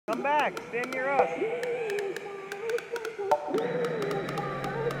Come back, stand near us.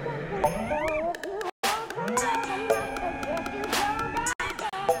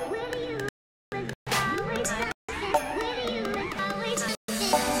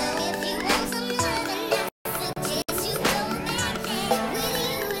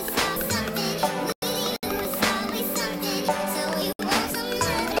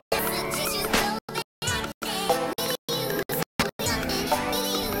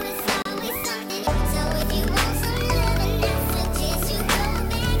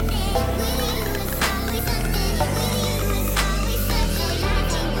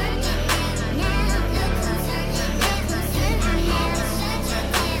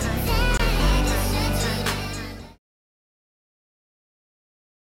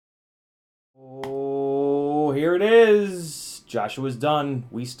 Oh, here it is. Joshua's done.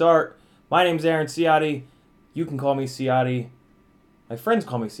 We start. My name's Aaron Ciotti. You can call me Ciotti. My friends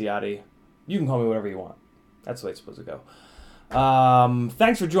call me Ciotti. You can call me whatever you want. That's the way it's supposed to go.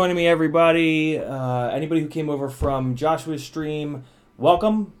 Thanks for joining me, everybody. Anybody who came over from Joshua's stream,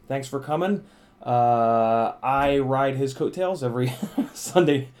 welcome. Thanks for coming. I ride his coattails every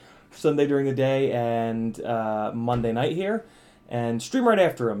Sunday during the day and Monday night here, and stream right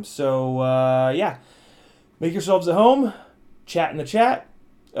after him. So yeah, make yourselves at home. Chat in the chat.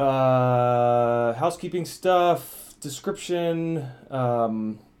 Housekeeping stuff. Description.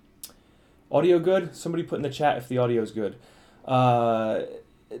 Audio good? Somebody put in the chat if the audio is good.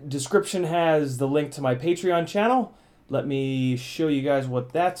 Description has the link to my Patreon channel. Let me show you guys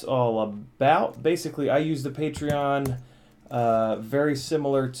what that's all about. Basically, I use the Patreon very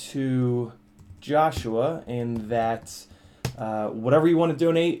similar to Joshua in that whatever you want to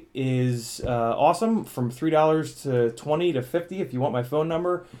donate is awesome, from $3 to $20 to $50 if you want my phone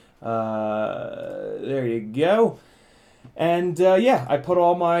number. There you go. And yeah, I put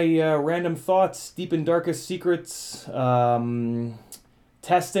all my random thoughts, deep and darkest secrets,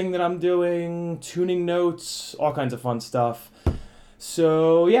 testing that I'm doing, tuning notes, all kinds of fun stuff.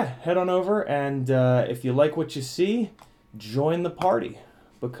 So yeah, head on over, and if you like what you see, join the party,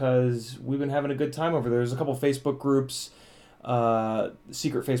 because we've been having a good time over there. There's a couple Facebook groups,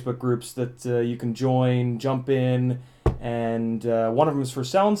 secret Facebook groups that you can join, jump in, and one of them is for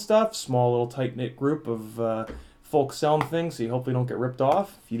selling stuff, small little tight-knit group of folks selling things, so you hopefully don't get ripped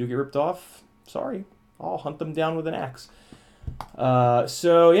off. If you do get ripped off, sorry, I'll hunt them down with an axe.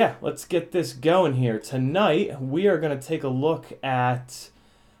 So yeah, let's get this going here. Tonight, we are going to take a look at,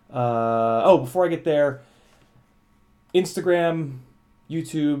 before I get there, Instagram,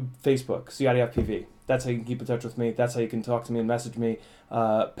 YouTube, Facebook, CiottFPV. That's how you can keep in touch with me. That's how you can talk to me and message me.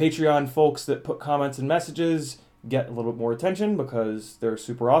 Patreon folks that put comments and messages get a little bit more attention because they're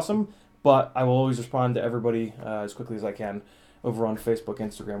super awesome. But I will always respond to everybody as quickly as I can over on Facebook,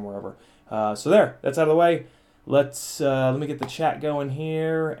 Instagram, wherever. So there, that's out of the way. Let me get the chat going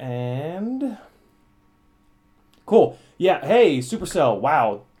here, and cool. Yeah, hey, Supercell.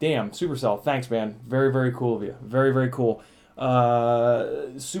 Wow, damn, Supercell. Thanks, man. Very, very cool of you. Very, very cool.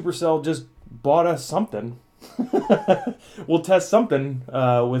 Supercell just bought us something. We'll test something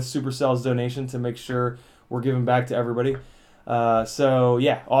with Supercell's donation to make sure we're giving back to everybody. So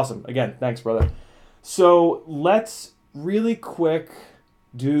yeah, awesome. Again, thanks, brother. So let's really quick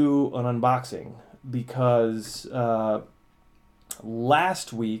do an unboxing, because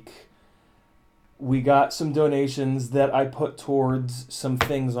last week we got some donations that I put towards some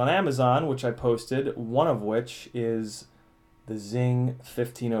things on Amazon, which I posted, one of which is the Zing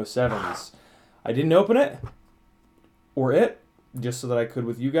 1507s. I didn't open it, just so that I could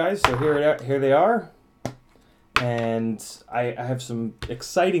with you guys. So here they are. And I have some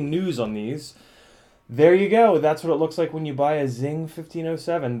exciting news on these. There you go. That's what it looks like when you buy a Zing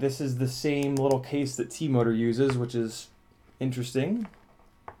 1507. This is the same little case that T-Motor uses, which is interesting.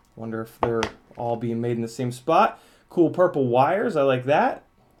 Wonder if they're all being made in the same spot. Cool purple wires. I like that.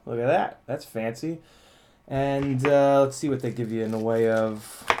 Look at that. That's fancy. And let's see what they give you in the way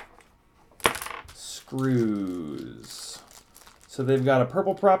of screws. So they've got a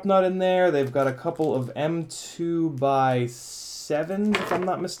purple prop nut in there. They've got a couple of M2x7s, if I'm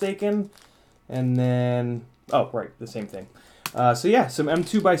not mistaken. And then, oh, right, the same thing. So yeah, some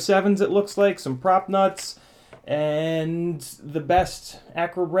M2x7s it looks like, some prop nuts, and the best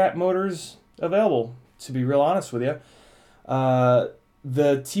Acrobat motors available, to be real honest with you.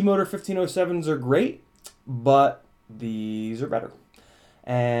 The T-Motor 1507s are great, but these are better.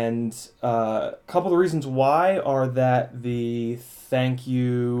 And a couple of the reasons why are that the thank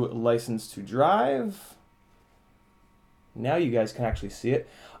you license to drive Now you guys can actually see it.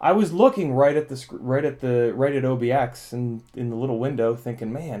 I was looking right at OBX and in the little window,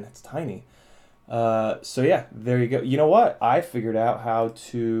 thinking, man, it's tiny. So yeah, there you go. You know what? I figured out how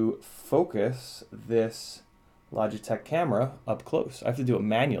to focus this Logitech camera up close. I have to do it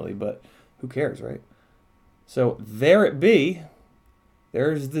manually, but who cares, right? So there it be.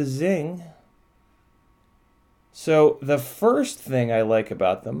 There's the Zing. So the first thing I like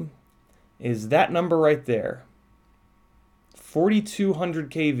about them is that number right there.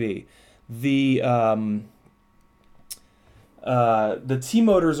 4200 kV. The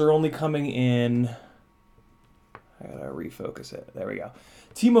T-motors are only coming in, I gotta refocus it, there we go.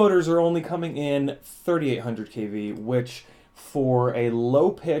 T-motors are only coming in 3800 kV, which for a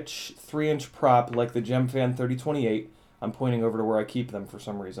low pitch 3-inch prop like the GemFan 3028, I'm pointing over to where I keep them for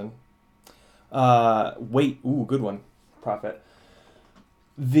some reason. Ooh, good one, Profit.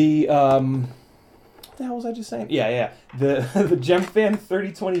 The, what the hell was I just saying? Yeah. The GemFan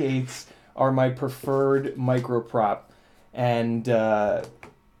 3028s are my preferred micro prop. And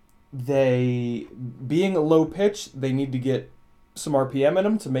they, being a low pitch, they need to get some RPM in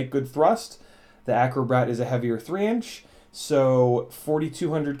them to make good thrust. The Acrobat is a heavier 3-inch, so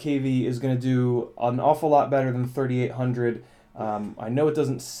 4200 kV is going to do an awful lot better than 3800. I know it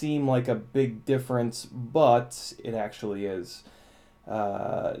doesn't seem like a big difference, but it actually is.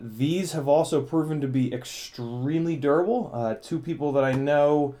 These have also proven to be extremely durable. 2 people that I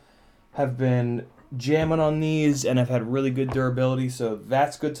know have been jamming on these and have had really good durability, so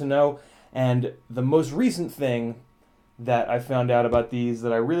that's good to know. And the most recent thing that I found out about these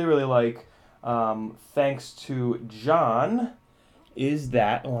that I really, really like, thanks to John, is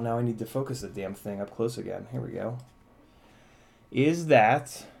that, oh, now I need to focus the damn thing up close again. Here we go. Is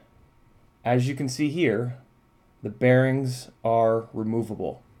that, as you can see here, the bearings are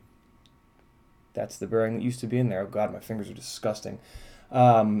removable. That's the bearing that used to be in there. Oh God, my fingers are disgusting.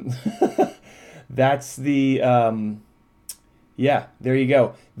 That's the, yeah, there you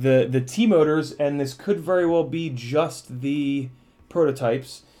go. The T-motors, and this could very well be just the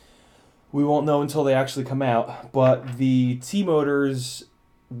prototypes. We won't know until they actually come out, but the T-motors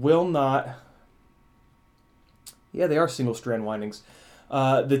will not, yeah, they are single-strand windings.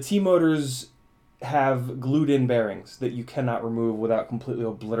 The T-motors have glued-in bearings that you cannot remove without completely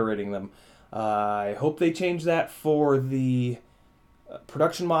obliterating them. I hope they change that for the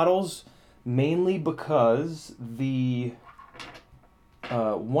production models, mainly because the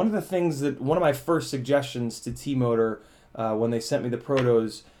one of my first suggestions to T-Motor when they sent me the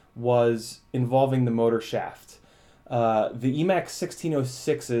protos was involving the motor shaft. The Emax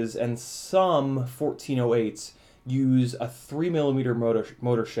 1606s and some 1408s use a 3mm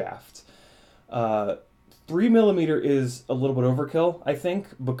motor shaft. 3mm is a little bit overkill, I think,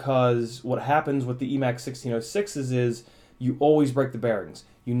 because what happens with the Emax 1606s is you always break the bearings.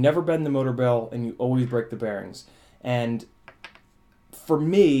 You never bend the motor bell, and you always break the bearings. And for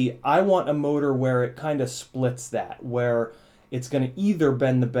me, I want a motor where it kind of splits that, where it's going to either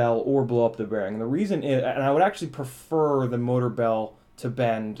bend the bell or blow up the bearing. And the reason is, and I would actually prefer the motor bell to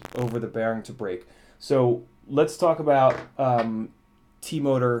bend over the bearing to break. So let's talk about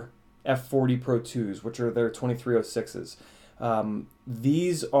T-Motor F40 Pro 2s, which are their 2306s.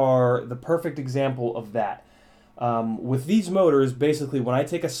 These are the perfect example of that. With these motors, basically, when I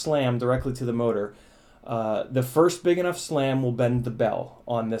take a slam directly to the motor, the first big enough slam will bend the bell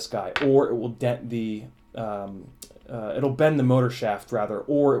on this guy, or it will dent the, it'll bend the motor shaft, rather,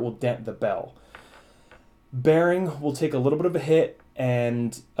 or it will dent the bell. Bearing will take a little bit of a hit,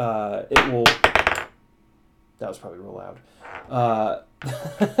 and it will, that was probably real loud.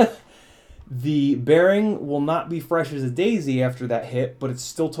 The bearing will not be fresh as a daisy after that hit, but it's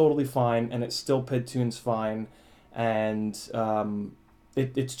still totally fine, and it still PID tunes fine, and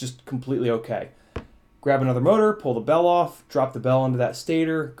it's just completely okay. Grab another motor, pull the bell off, drop the bell into that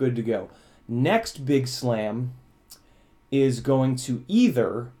stator, good to go. Next big slam is going to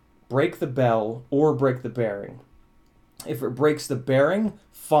either break the bell or break the bearing. If it breaks the bearing,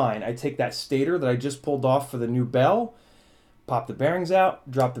 fine. I take that stator that I just pulled off for the new bell, pop the bearings out,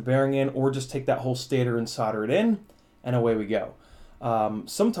 drop the bearing in, or just take that whole stator and solder it in, and away we go.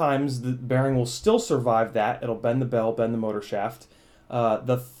 Sometimes the bearing will still survive that. It'll bend the bell, bend the motor shaft.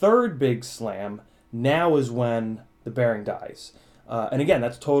 The third big slam, now is when the bearing dies. And again,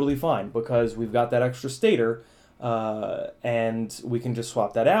 that's totally fine because we've got that extra stator, and we can just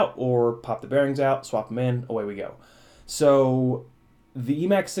swap that out or pop the bearings out, swap them in, away we go. So the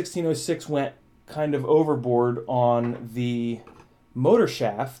Emax 1606 went kind of overboard on the motor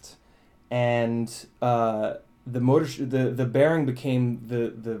shaft, and the bearing became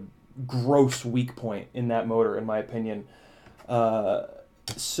the gross weak point in that motor, in my opinion.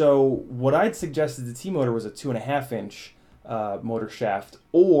 So what I'd suggested the T-motor was a 2.5-inch motor shaft,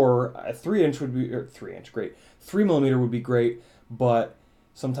 or a 3-inch would be, or 3-inch, great. 3mm would be great, but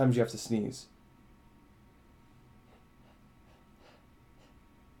sometimes you have to sneeze.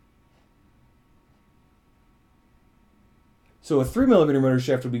 So a 3mm motor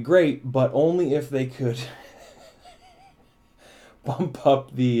shaft would be great, but only if they could bump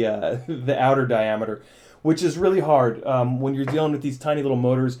up the outer diameter, which is really hard. When you're dealing with these tiny little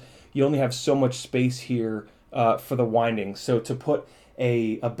motors, you only have so much space here for the windings. So to put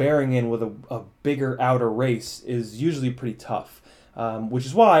a bearing in with a bigger outer race is usually pretty tough, which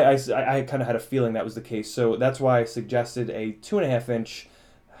is why I kind of had a feeling that was the case. So that's why I suggested a 2.5-inch,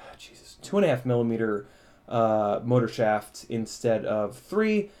 2.5mm motor shaft instead of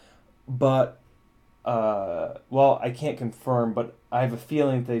 3, but well, I can't confirm, but I have a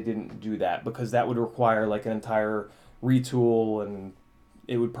feeling they didn't do that because that would require like an entire retool, and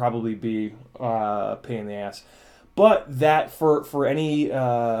it would probably be a pain in the ass. But that for any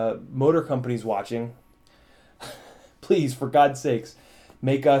motor companies watching, please, for God's sakes,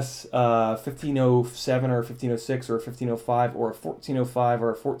 make us 1507 or 1506 or a 1505 or a 1405 or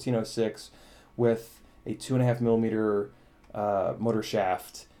a 1406 with a 2.5mm motor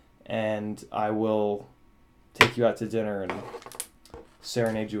shaft, and I will take you out to dinner and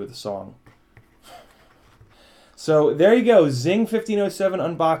serenade you with a song. So there you go, Zing 1507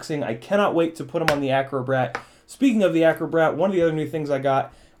 unboxing. I cannot wait to put them on the Acrobrat. Speaking of the Acrobrat, one of the other new things I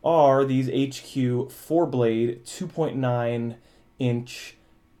got are these HQ 4-blade 2.9-inch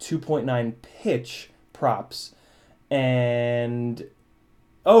 2.9 pitch props. And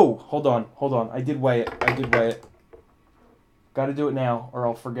oh, hold on. I did weigh it. Got to do it now or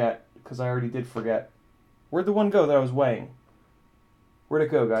I'll forget, because I already did forget. Where'd the one go that I was weighing? Where'd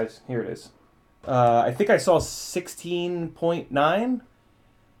it go, guys? Here it is. I think I saw 16.9.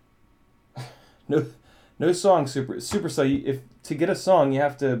 No song, Supercell. If to get a song, you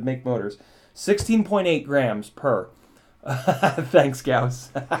have to make motors. 16.8 grams per. Thanks, Gauss.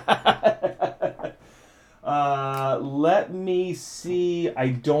 Let me see. I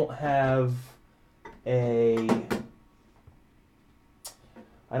don't have a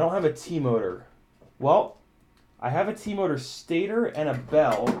T-motor. Well, I have a T-motor stator and a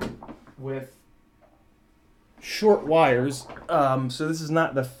bell with short wires. So this is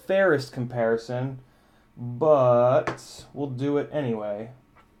not the fairest comparison, but we'll do it anyway.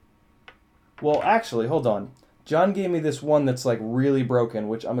 Well, actually, hold on. John gave me this one that's like really broken,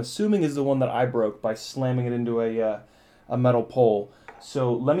 which I'm assuming is the one that I broke by slamming it into a metal pole.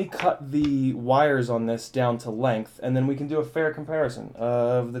 So let me cut the wires on this down to length, and then we can do a fair comparison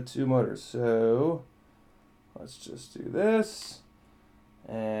of the two motors. So let's just do this,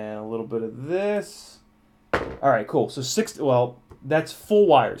 and a little bit of this. All right, cool. So that's full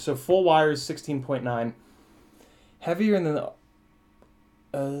wires. So full wires, 16.9. Heavier than the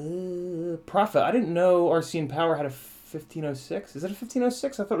Profit. I didn't know RC and Power had a 1506. Is it a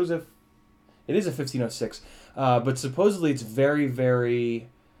 1506? I thought it is a 1506. But supposedly it's very, very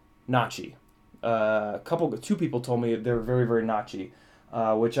notchy. Two people told me they're very, very notchy,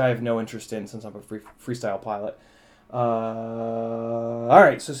 which I have no interest in since I'm a freestyle pilot. All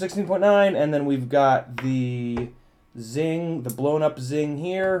right, so 16.9, and then we've got the Zing, the blown up Zing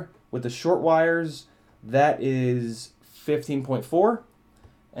here with the short wires. That is 15.4.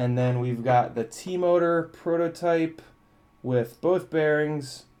 And then we've got the T-motor prototype with both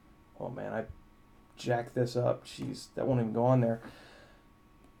bearings. Oh man, I jacked this up. Jeez, that won't even go on there.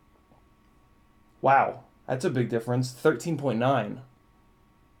 Wow, that's a big difference. 13.9.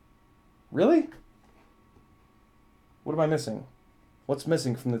 Really? What am I missing? What's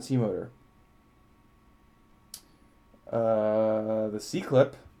missing from the T-motor? The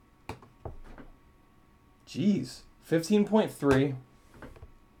C-clip. Jeez. 15.3.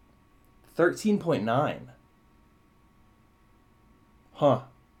 13.9. Huh.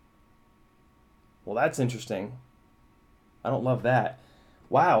 Well, that's interesting. I don't love that.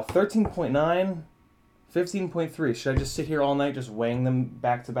 Wow, 13.9, 15.3. Should I just sit here all night just weighing them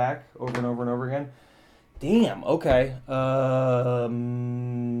back to back over and over and over again? Damn, okay.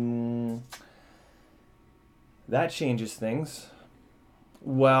 That changes things.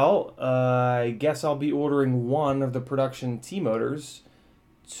 Well, I guess I'll be ordering one of the production T-motors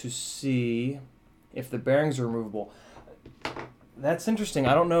to see if the bearings are removable. That's interesting.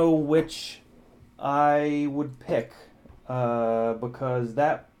 I don't know which I would pick, because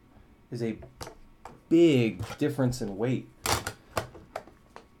that is a big difference in weight.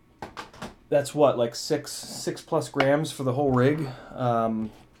 That's what, like six plus grams for the whole rig.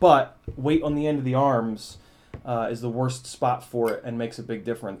 But weight on the end of the arms, is the worst spot for it and makes a big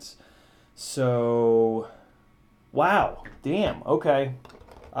difference. So, wow, damn, okay.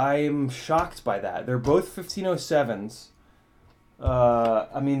 I'm shocked by that. They're both 1507s.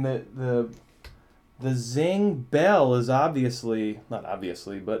 I mean, the Zing Bell is obviously, not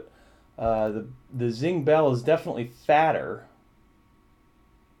obviously, but the Zing Bell is definitely fatter.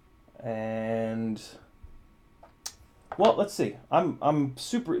 And, well, let's see. I'm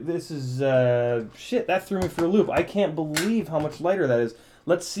super, this is, shit, that threw me for a loop. I can't believe how much lighter that is.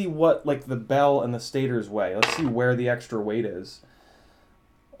 Let's see what, like, the Bell and the Stator's weigh. Let's see where the extra weight is.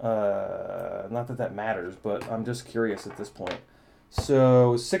 Not that that matters, but I'm just curious at this point.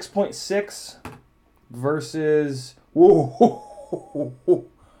 So 6.6 versus, whoa,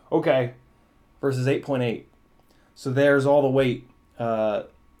 okay, versus 8.8. So there's all the weight. The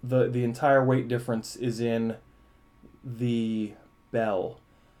entire weight difference is in the Bell,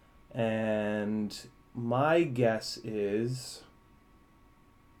 and my guess is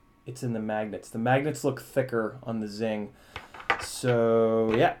it's in the magnets. The magnets look thicker on the Zing.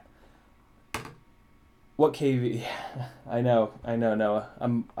 So yeah, what KV? I know, Noah.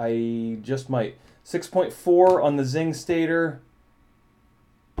 I just might 6.4 on the Zing Stator,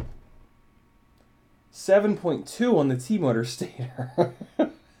 7.2 on the T-Motor Stator.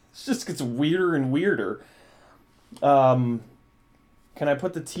 It just gets weirder and weirder. Can I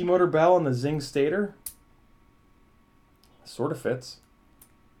put the T-Motor Bell on the Zing Stator? Sort of fits.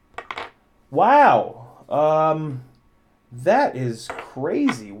 Wow. That is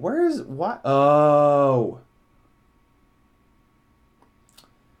crazy. Where's what? Oh.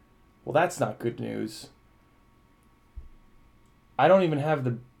 Well, that's not good news. I don't even have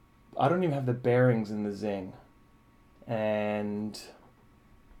the bearings in the Zing. And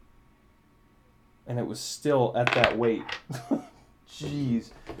it was still at that weight.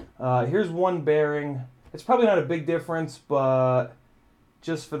 Jeez. Here's one bearing. It's probably not a big difference, but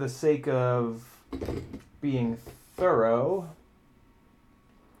just for the sake of being thorough.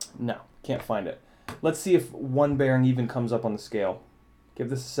 No, can't find it. Let's see if one bearing even comes up on the scale. Give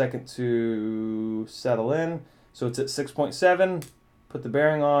this a second to settle in. So it's at 6.7. Put the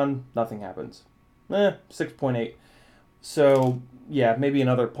bearing on. Nothing happens. 6.8. So, yeah, maybe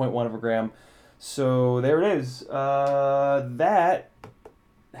another 0.1 of a gram. So there it is. That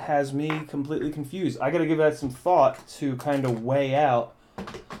has me completely confused. I got to give that some thought to kind of weigh out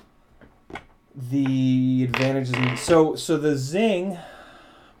the advantages. So the Zing,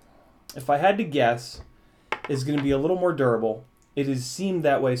 if I had to guess, is going to be a little more durable. It has seemed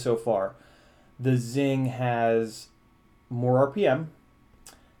that way so far. The Zing has more RPM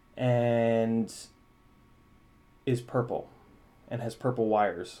and is purple and has purple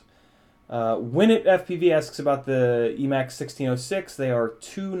wires. Winit FPV asks about the Emax 1606. They are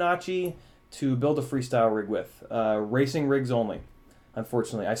too notchy to build a freestyle rig with. Racing rigs only.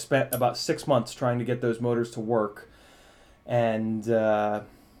 Unfortunately, I spent about 6 months trying to get those motors to work, and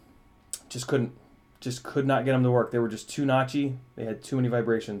just could not get them to work. They were just too notchy. They had too many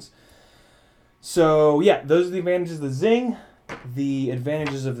vibrations. So yeah, those are the advantages of the Zing. The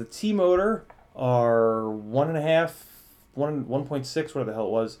advantages of the T-Motor are 1.5, 1.6, whatever the hell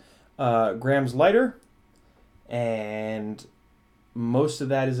it was, grams lighter, and most of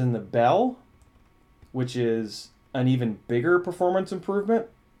that is in the Bell, which is an even bigger performance improvement.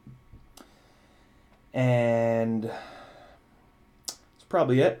 And that's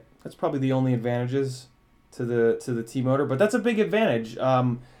probably it. That's probably the only advantages to the T-Motor, but that's a big advantage.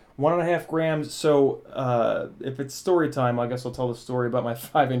 1.5 grams. So if it's story time, I guess I'll tell the story about my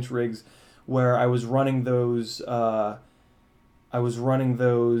 5-inch rigs, where I was running those. I was running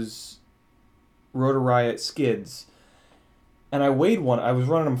those Rotor Riot skids, and I weighed one. I was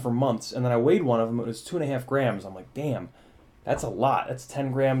running them for months, and then I weighed one of them. It was 2.5 grams. I'm like, damn, that's a lot. That's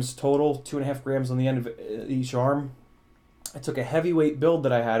 10 grams total. 2.5 grams on the end of each arm. I took a heavyweight build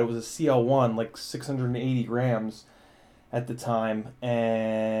that I had. It was a CL1, like 680 grams at the time,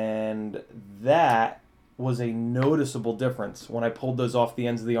 and that was a noticeable difference when I pulled those off the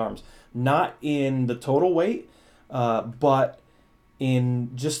ends of the arms. Not in the total weight, but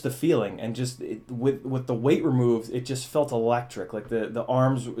in just the feeling, and just with the weight removed, it just felt electric. Like the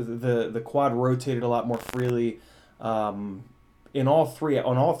arms, the quad rotated a lot more freely, on all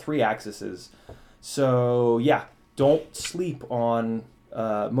three axes. So yeah, don't sleep on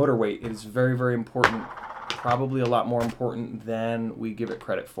motor weight. It is very, very important. Probably a lot more important than we give it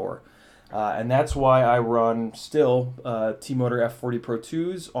credit for. And that's why I run still T-Motor F40 Pro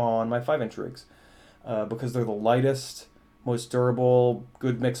 2s on my 5-inch rigs, because they're the lightest, most durable,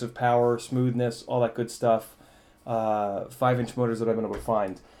 good mix of power, smoothness, all that good stuff. 5-inch motors that I've been able to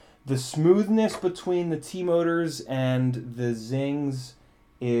find. The smoothness between the T-motors and the Zings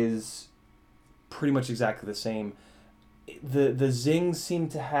is pretty much exactly the same. The Zings seem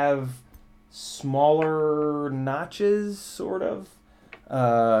to have smaller notches, sort of.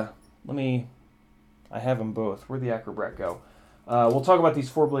 I have them both. Where'd the Acrobat go? We'll talk about these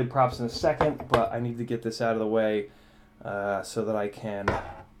 4-blade props in a second, but I need to get this out of the way so that I can,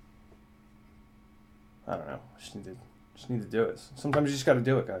 I don't know, just need to do it. Sometimes you just got to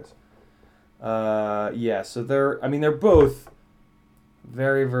do it, guys. Yeah, so they're both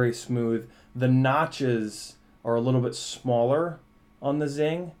very, very smooth. The notches are a little bit smaller on the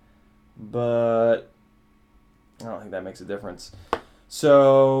Zing, but I don't think that makes a difference.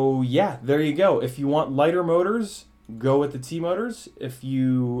 So yeah, there you go. If you want lighter motors, go with the T-motors. If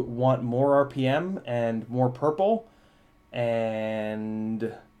you want more RPM and more purple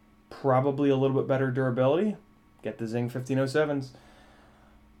and probably a little bit better durability, get the Zing 1507s.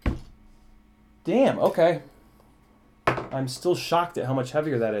 Damn, okay. I'm still shocked at how much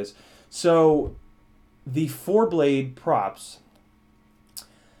heavier that is. So the 4-blade props,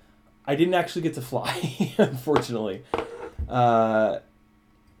 I didn't actually get to fly, unfortunately.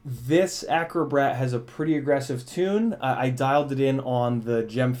 This Acrobat has a pretty aggressive tune. I dialed it in on the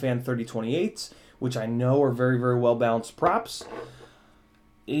GemFan 3028s, which I know are very, very well balanced props.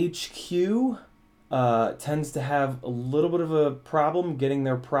 HQ tends to have a little bit of a problem getting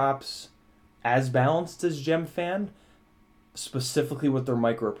their props as balanced as GemFan, specifically with their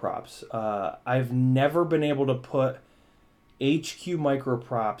micro props. I've never been able to put HQ micro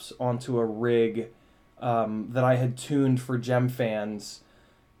props onto a rig that I had tuned for GemFans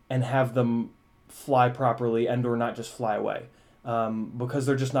and have them fly properly and or not just fly away because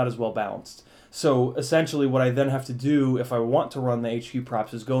they're just not as well balanced. So essentially what I then have to do if I want to run the HQ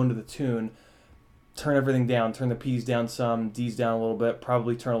props is go into the tune, turn everything down, turn the P's down some, D's down a little bit,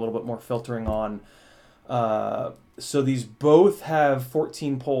 probably turn a little bit more filtering on. So these both have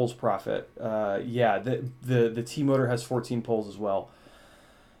 14 poles profit. Yeah, the T-motor has 14 poles as well.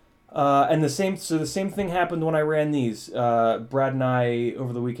 And the same thing happened when I ran these. Brad and I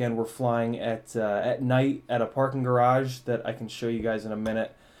over the weekend were flying at night at a parking garage that I can show you guys in a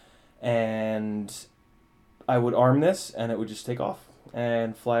minute, and I would arm this and it would just take off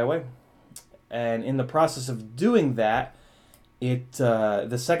and fly away. And in the process of doing that,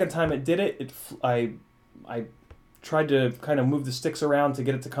 the second time it did it, I tried to kind of move the sticks around to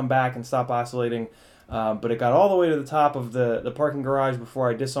get it to come back and stop oscillating. But it got all the way to the top of the parking garage before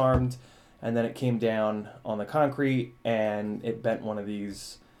I disarmed, and then it came down on the concrete, and it bent one of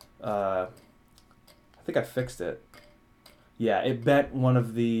these. I think I fixed it. Yeah, it bent one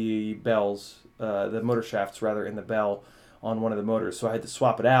of the bells, the motor shafts, rather, in the bell on one of the motors. So I had to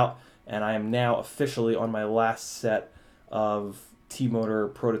swap it out, and I am now officially on my last set of T-motor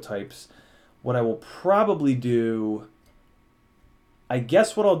prototypes. What I will probably do, I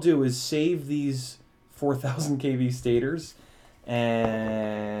guess what I'll do is save these 4,000 kV stators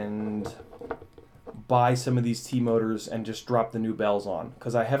and buy some of these T-motors and just drop the new bells on,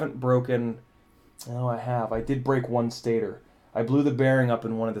 because I haven't broken. Oh, I have. I did break one stator. I blew the bearing up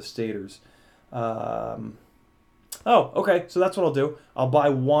in one of the stators. Oh, okay. So that's what I'll do. I'll buy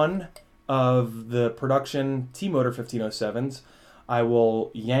one of the production T-motor 1507s. I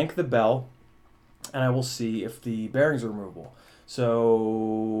will yank the bell, and I will see if the bearings are removable.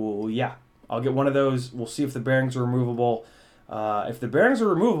 So yeah, I'll get one of those. We'll see if the bearings are removable. If the bearings are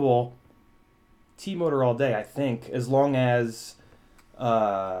removable, T-motor all day, I think, as long as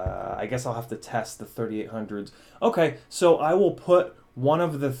I guess I'll have to test the 3800s. Okay, so I will put one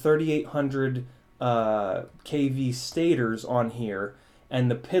of the 3800 kV stators on here, and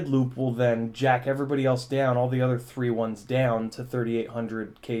the PID loop will then jack everybody else down, all the other 3 ones down to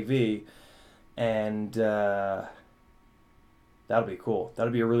 3800 kV, and that'll be cool.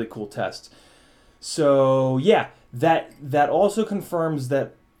 That'll be a really cool test. So yeah, that also confirms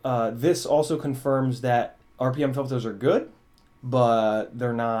that this also confirms that RPM filters are good, but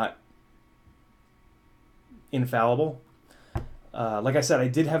they're not infallible. Like I said, I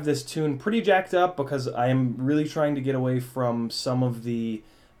did have this tune pretty jacked up because I am really trying to get away from some of the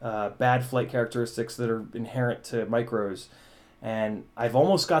bad flight characteristics that are inherent to micros. And I've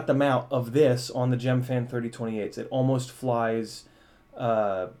almost got them out of this on the GemFan 3028s. It almost flies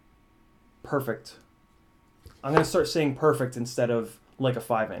perfect. I'm going to start saying perfect instead of like a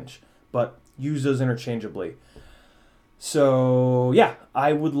 5-inch, but use those interchangeably. So yeah,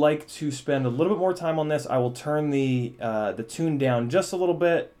 I would like to spend a little bit more time on this. I will turn the tune down just a little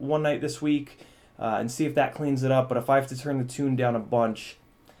bit one night this week and see if that cleans it up. But if I have to turn the tune down a bunch,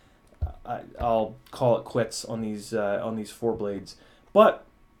 I'll call it quits on these 4 blades. But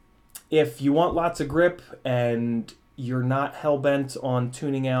if you want lots of grip and you're not hell-bent on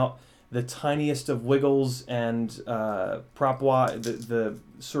tuning out the tiniest of wiggles and prop wash, the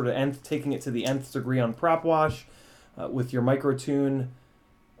sort of nth, taking it to the nth degree on prop wash with your micro tune,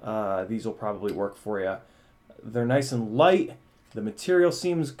 these will probably work for you. They're nice and light. The material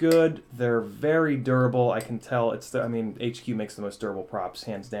seems good. They're very durable. I can tell it's I mean, HQ makes the most durable props,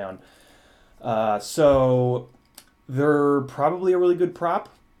 hands down. So they're probably a really good prop,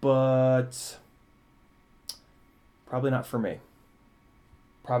 but probably not for me.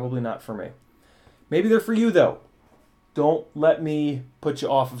 Probably not for me. Maybe they're for you, though. Don't let me put you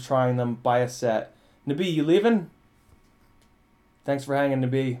off of trying them. Buy a set. Nabi, you leaving? Thanks for hanging,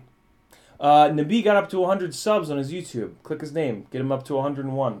 Nabi. Nabi got up to 100 subs on his YouTube. Click his name. Get him up to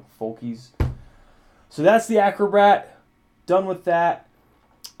 101, folkies. So that's the Acrobat. Done with that.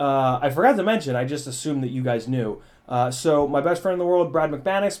 I forgot to mention, I just assumed that you guys knew. So my best friend in the world, Brad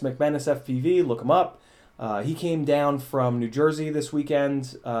McManus, McManusFPV, look him up. He came down from New Jersey this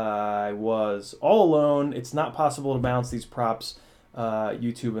weekend. I was all alone. It's not possible to balance these props,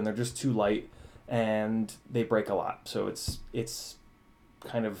 YouTube, and they're just too light, and they break a lot. So it's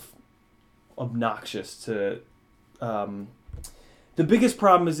kind of obnoxious to... the biggest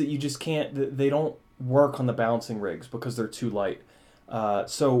problem is that you just can't... They don't work on the balancing rigs because they're too light.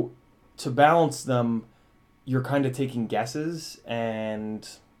 So to balance them, you're kind of taking guesses, and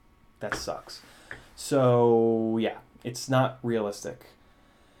that sucks. So, yeah, it's not realistic.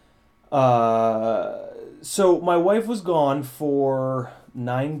 So my wife was gone for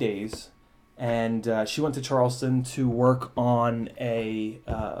 9 days, and she went to Charleston to work on a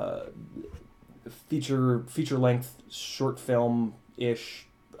feature-length short film-ish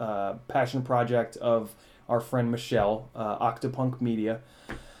passion project of our friend Michelle, Octopunk Media.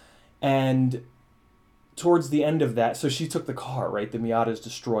 And towards the end of that, so she took the car, right? The Miata's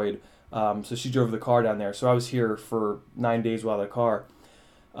destroyed. So she drove the car down there. So I was here for 9 days while the car.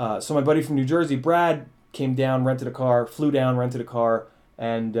 So my buddy from New Jersey, Brad, came down, rented a car, flew down, rented a car,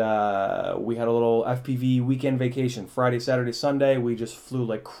 and we had a little FPV weekend vacation. Friday, Saturday, Sunday, we just flew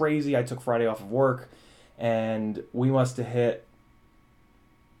like crazy. I took Friday off of work, and we must have hit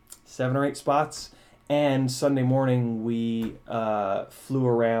 7 or 8 spots. And Sunday morning, we flew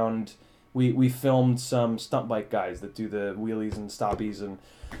around. We filmed some stunt bike guys that do the wheelies and stoppies and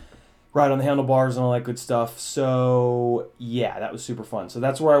ride on the handlebars and all that good stuff. So, yeah, that was super fun. So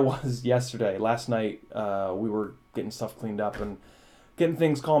that's where I was yesterday. Last night, we were getting stuff cleaned up and getting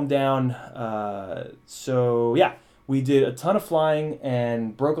things calmed down. So, yeah, we did a ton of flying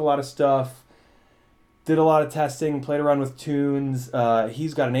and broke a lot of stuff. Did a lot of testing, played around with tunes.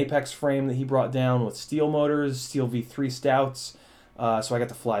 He's got an Apex frame that he brought down with steel motors, Steel V3 Stouts. So I got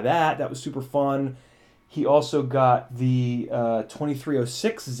to fly that. That was super fun. He also got the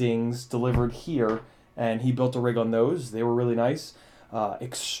 2306 Zings delivered here, and he built a rig on those. They were really nice.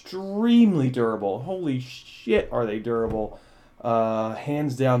 Extremely durable. Holy shit, are they durable.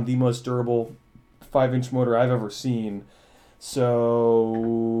 Hands down, the most durable 5-inch motor I've ever seen.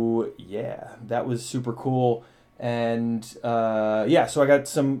 So, yeah, that was super cool. And, yeah, so I got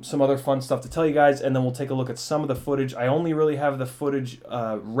some other fun stuff to tell you guys, and then we'll take a look at some of the footage. I only really have the footage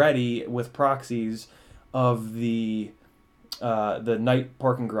ready with proxies of the night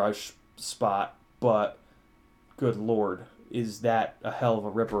parking garage spot, but good lord, is that a hell of a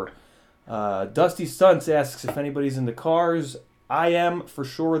ripper. Dusty Stunts asks if anybody's into cars. I am, for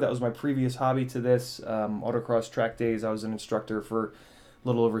sure. That was my previous hobby to this. Autocross track days, I was an instructor for a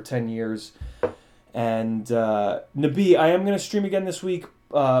little over 10 years. And Nabi, I am going to stream again this week.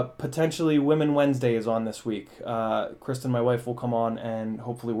 Potentially Women Wednesday is on this week. Kristen, my wife, will come on and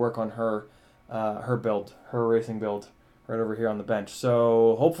hopefully work on her build, her racing build, right over here on the bench.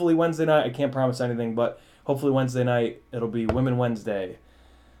 So hopefully Wednesday night, I can't promise anything, but hopefully Wednesday night, it'll be Women Wednesday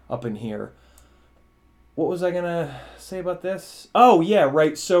up in here. What was I going to say about this? Oh, yeah,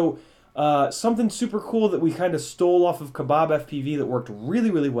 right. So something super cool that we kind of stole off of Kebab FPV that worked really,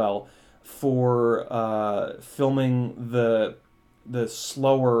 really well for filming the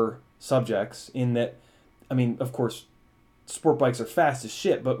slower subjects, in that, I mean, of course, sport bikes are fast as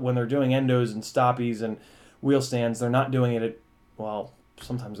shit, but when they're doing endos and stoppies and wheel stands, they're not doing it at, well,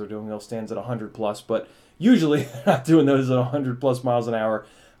 sometimes they're doing wheel stands at 100 plus, but usually they're not doing those at 100 plus miles an hour.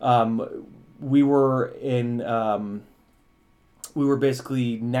 We were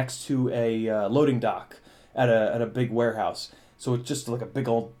basically next to a loading dock at a big warehouse, so it's just like a big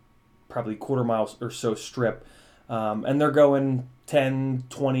old, probably quarter-mile or so strip, and they're going 10,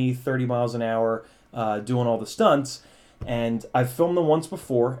 20, 30 miles an hour, doing all the stunts. And I've filmed them once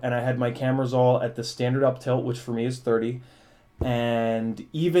before, and I had my cameras all at the standard up tilt, which for me is 30. And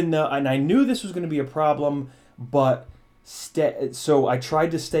even though, and I knew this was going to be a problem, but so I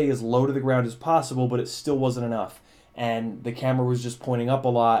tried to stay as low to the ground as possible, but it still wasn't enough. And the camera was just pointing up a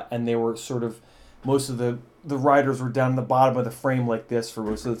lot, and they were sort of, most of the riders were down in the bottom of the frame like this for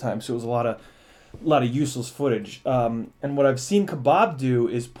most of the time, so it was a lot of useless footage. And what I've seen Kebab do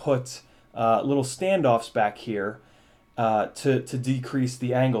is put little standoffs back here to decrease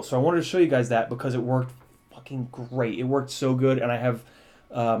the angle. So I wanted to show you guys that because it worked fucking great. It worked so good, and I have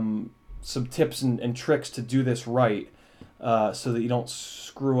some tips and tricks to do this right, so that you don't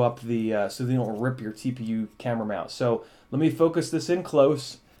screw up the, so that you don't rip your TPU camera mount. So let me focus this in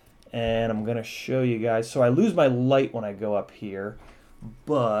close, and I'm gonna show you guys. So I lose my light when I go up here,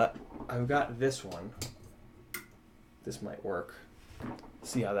 but I've got this one. This might work.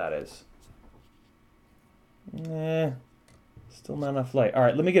 See how that is. Still not enough light. All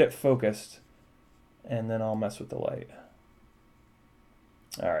right, let me get it focused, and then I'll mess with the light.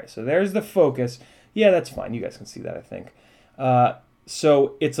 All right, so there's the focus. Yeah, that's fine. You guys can see that, I think.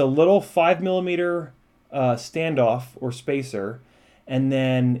 So it's a little 5mm standoff or spacer, and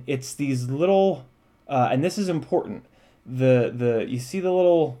then it's these little, and this is important. You see the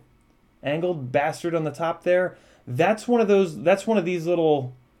little angled bastard on the top there? That's one of those. That's one of these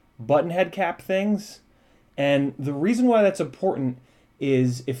little button head cap things. And the reason why that's important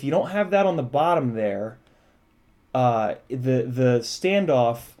is if you don't have that on the bottom there, the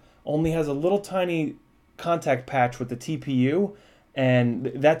standoff only has a little tiny contact patch with the TPU,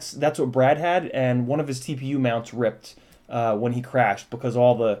 and that's what Brad had, and one of his TPU mounts ripped when he crashed because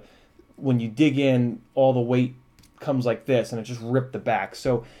when you dig in, all the weight comes like this, and it just ripped the back.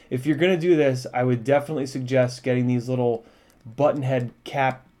 So if you're gonna do this, I would definitely suggest getting these little button head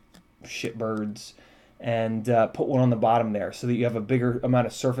cap shitbirds and put one on the bottom there so that you have a bigger amount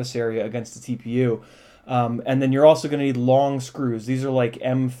of surface area against the TPU. And then you're also going to need long screws. These are like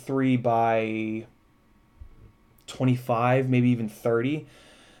M3 by 25, maybe even 30.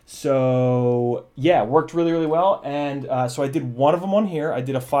 So yeah, worked really, really well. And so I did one of them on here. I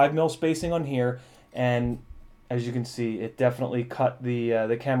did a 5mm spacing on here, and as you can see, it definitely cut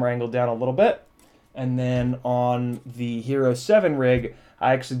the camera angle down a little bit. And then on the Hero 7 rig,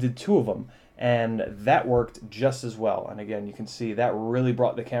 I actually did two of them, and that worked just as well. And again, you can see that really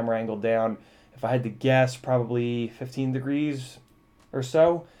brought the camera angle down. If I had to guess, probably 15 degrees or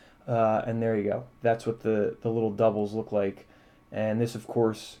so. And there you go. That's what the little doubles look like. And this, of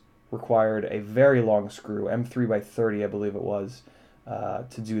course, required a very long screw, M3 by 30, I believe it was,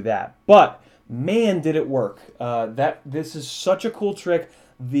 to do that. But man, did it work. This is such a cool trick.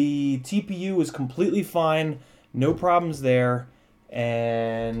 The TPU was completely fine. No problems there.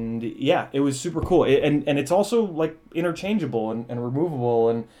 And yeah, it was super cool. And it's also like interchangeable and removable.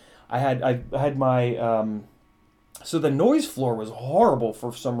 And I had my so the noise floor was horrible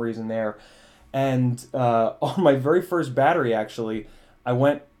for some reason there, and on my very first battery, actually, I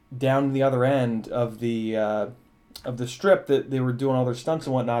went down to the other end of the strip that they were doing all their stunts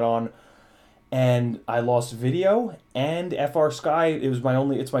and whatnot on, and I lost video and FR Sky. It's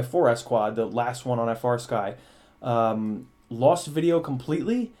my 4S quad, the last one on FR Sky. Lost video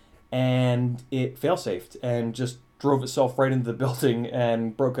completely, and it fail-safed and just drove itself right into the building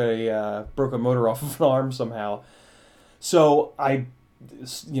and broke a motor off of an arm somehow. So I,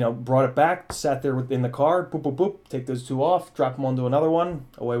 brought it back, sat there in the car, boop, boop, boop, take those two off, drop them onto another one,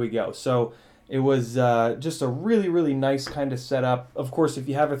 away we go. So it was just a really, really nice kind of setup. Of course, if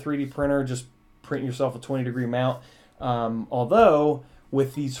you have a 3D printer, just print yourself a 20-degree mount. Although,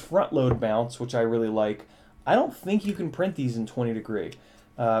 with these front load mounts, which I really like, I don't think you can print these in 20 degree.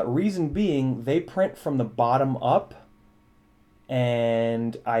 Reason being, they print from the bottom up,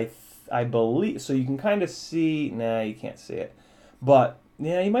 and I believe, so you can kind of see, nah, you can't see it, but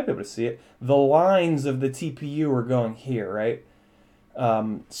yeah, you might be able to see it. The lines of the TPU are going here, right?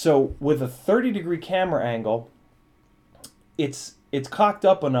 So with a 30-degree camera angle, it's cocked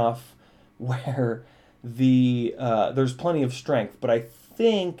up enough where there's plenty of strength, but I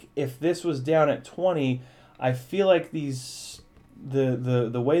think if this was down at 20, I feel like the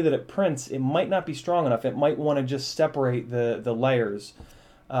way that it prints, it might not be strong enough. It might want to just separate the layers.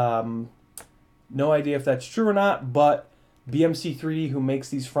 No idea if that's true or not, but BMC 3D, who makes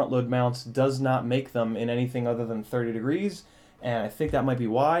these front load mounts, does not make them in anything other than 30 degrees, and I think that might be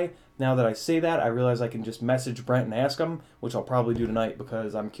why. Now that I say that, I realize I can just message Brent and ask him, which I'll probably do tonight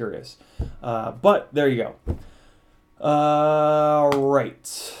because I'm curious. But there you go. All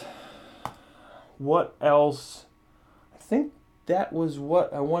right. What else? I think that was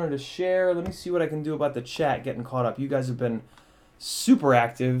what I wanted to share. Let me see what I can do about the chat getting caught up. You guys have been super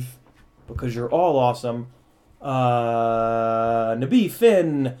active because you're all awesome. Nabi,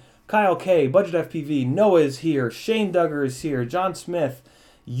 Finn, Kyle K, Budget FPV, Noah is here, Shane Duggar is here, John Smith,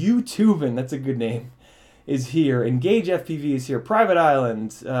 YouTubin, that's a good name, is here, Engage FPV is here, Private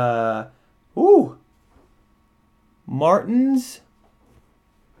Island, Martins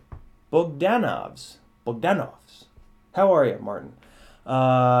Bogdanovs. How are you, Martin?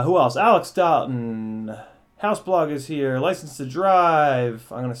 Who else? Alex Dalton. Houseblog is here. License to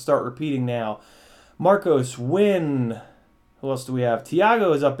Drive. I'm going to start repeating now. Marcos Win. Who else do we have?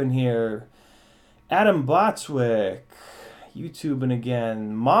 Tiago is up in here. Adam Botswick. YouTubing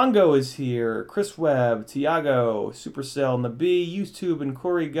again. Mongo is here. Chris Webb. Tiago. Supercell. Nabi. YouTube and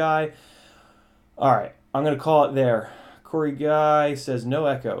Corey Guy. All right. I'm going to call it there. Corey Guy says no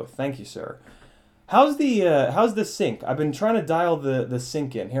echo. Thank you, sir. How's the sync? I've been trying to dial the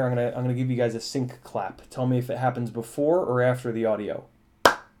sync in. Here, I'm gonna give you guys a sync clap. Tell me if it happens before or after the audio.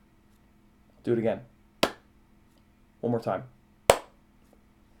 Do it again. One more time.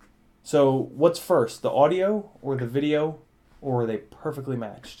 So what's first, the audio or the video, or are they perfectly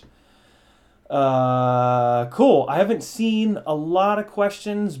matched? Cool. I haven't seen a lot of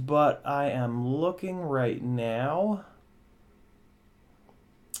questions, but I am looking right now.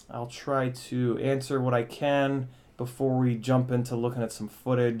 I'll try to answer what I can before we jump into looking at some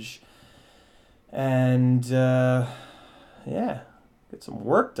footage. And, yeah, get some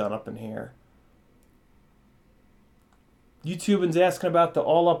work done up in here. YouTubing's asking about the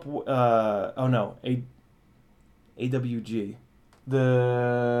all-up, AWG.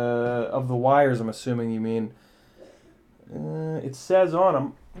 Of the wires, I'm assuming you mean. It says on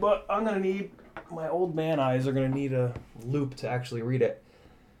them, but I'm going to need, my old man eyes are going to need a loop to actually read it.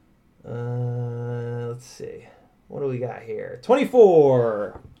 Let's see. What do we got here?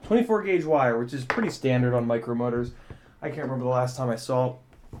 24 gauge wire, which is pretty standard on micromotors. I can't remember the last time I saw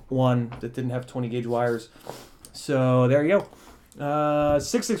one that didn't have 20 gauge wires. So there you go.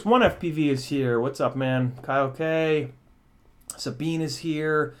 661 FPV is here. What's up, man? Kyle K. Sabine is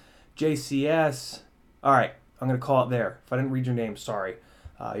here. JCS. All right, I'm gonna call it there. If I didn't read your name, sorry.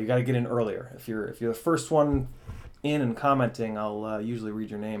 You got to get in earlier. If you're the first one in and commenting, I'll usually read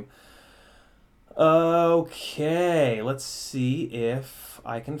your name. Okay, let's see if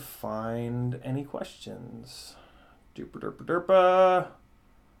I can find any questions. Derpa.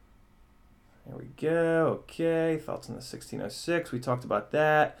 There we go. Okay, thoughts on the 1606. We talked about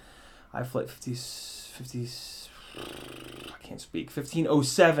that. iFlight 50. I can't speak.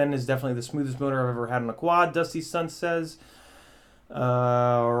 1507 is definitely the smoothest motor I've ever had on a quad. Dusty Sun says.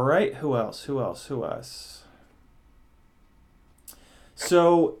 All right. Who else?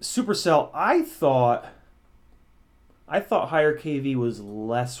 So Supercell, I thought higher KV was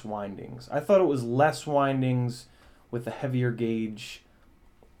less windings. I thought it was less windings with a heavier gauge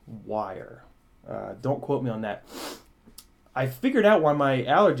wire. Don't quote me on that. I figured out why my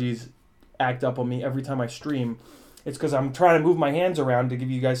allergies act up on me every time I stream. It's because I'm trying to move my hands around to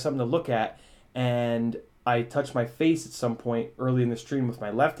give you guys something to look at, and I touched my face at some point early in the stream with my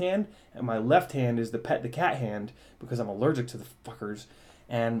left hand, and my left hand is the pet the cat hand because I'm allergic to the fuckers,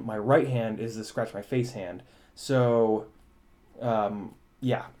 and my right hand is the scratch my face hand. So,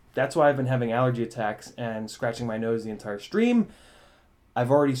 yeah, that's why I've been having allergy attacks and scratching my nose the entire stream.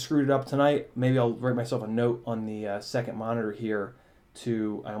 I've already screwed it up tonight. Maybe I'll write myself a note on the second monitor here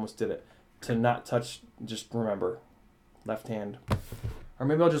to, I almost did it, to not touch, just remember, left hand. Or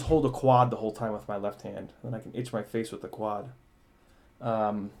maybe I'll just hold a quad the whole time with my left hand. Then I can itch my face with the quad.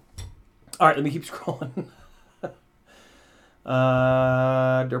 All right, let me keep scrolling.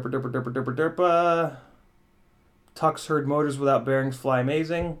 Derpa. Tux heard motors without bearings fly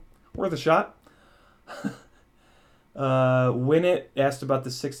amazing. Worth a shot. Win It asked about the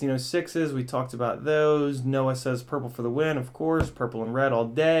 1606s. We talked about those. Noah says purple for the win, of course. Purple and red all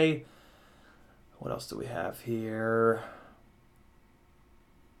day. What else do we have here?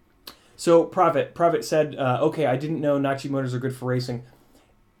 So Private said, okay, I didn't know Nachi motors are good for racing.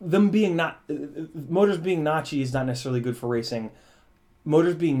 Motors being Nachi is not necessarily good for racing.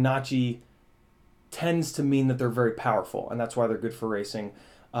 Motors being Nachi tends to mean that they're very powerful, and that's why they're good for racing.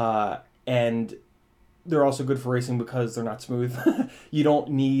 And they're also good for racing because they're not smooth. You don't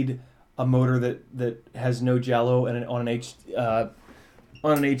need a motor that has no jello and on an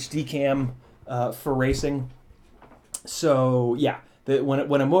HD cam for racing. So yeah.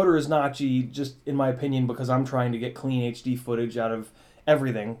 When a motor is Nachi, just in my opinion, because I'm trying to get clean HD footage out of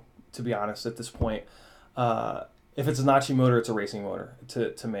everything, to be honest, at this point, if it's a Nachi motor, it's a racing motor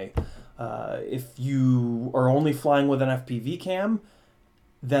to me. If you are only flying with an FPV cam,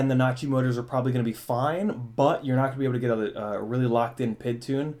 then the Nachi motors are probably going to be fine, but you're not going to be able to get a really locked-in PID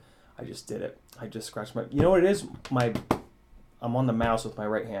tune I just did it. I just scratched my... You know what it is? I'm on the mouse with my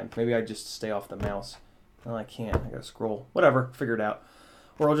right hand. Maybe I just stay off the mouse. No, I can't. I gotta scroll. Whatever. Figure it out.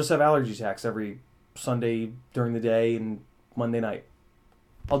 Or I'll just have allergy attacks every Sunday during the day and Monday night.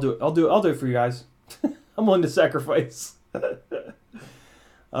 I'll do it. I'll do it for you guys. I'm willing to sacrifice.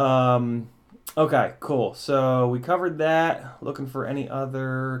 Okay, cool. So we covered that. Looking for any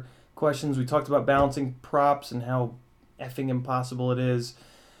other questions. We talked about balancing props and how effing impossible it is.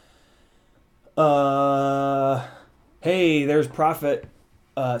 Hey, there's Prophet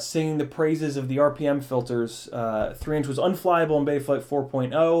singing the praises of the RPM filters. 3-inch was unflyable in Betaflight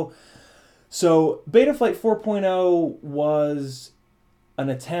 4.0. So Betaflight 4.0 was an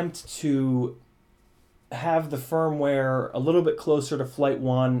attempt to have the firmware a little bit closer to Flight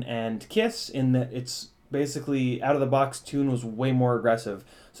 1 and KISS in that it's basically out-of-the-box tune was way more aggressive.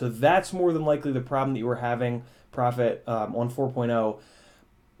 So that's more than likely the problem that you were having, Prophet, on 4.0.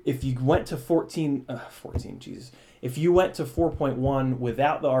 If you went to 14, Jesus. If you went to 4.1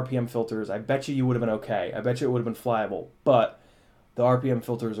 without the RPM filters, I bet you would have been okay. I bet you it would have been flyable. But the RPM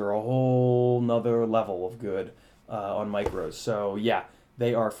filters are a whole nother level of good on micros. So yeah,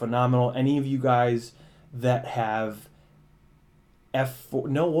 they are phenomenal. Any of you guys that have F4,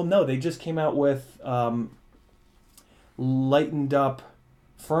 no, they just came out with lightened up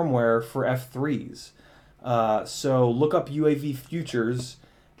firmware for F3s. So look up UAV Futures.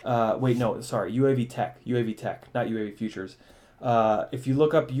 UAV Tech, not UAV Futures. If you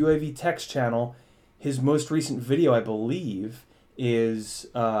look up UAV Tech's channel, his most recent video, I believe, is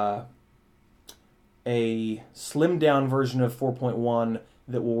a slimmed down version of 4.1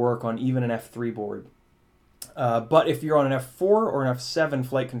 that will work on even an F3 board. But if you're on an F4 or an F7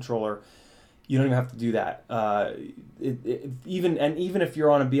 flight controller, you don't even have to do that. Even if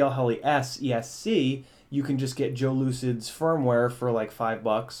you're on a BL Heli S ESC, you can just get Joe Lucid's firmware for like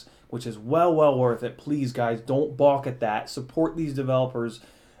 $5, which is well worth it. Please, guys, don't balk at that. Support these developers.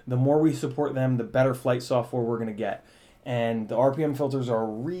 The more we support them, the better flight software we're going to get. And the RPM filters are a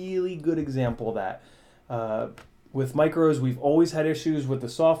really good example of that. With micros, we've always had issues with the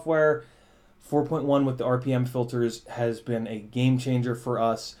software. 4.1 with the RPM filters has been a game changer for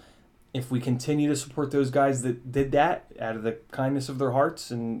us. If we continue to support those guys that did that out of the kindness of their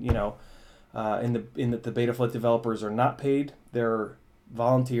hearts, and in that the Betaflight developers are not paid, they're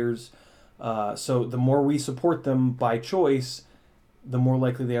volunteers. So the more we support them by choice, the more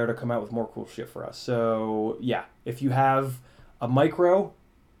likely they are to come out with more cool shit for us. So yeah, if you have a micro,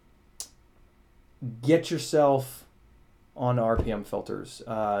 get yourself on RPM filters.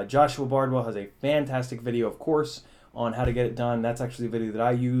 Joshua Bardwell has a fantastic video, of course, on how to get it done. That's actually a video that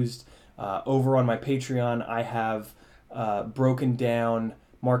I used. Over on my Patreon, I have broken down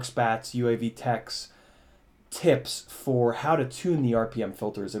Mark Spatz, UAV Tech's tips for how to tune the RPM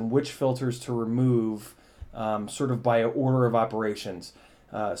filters and which filters to remove, sort of by order of operations,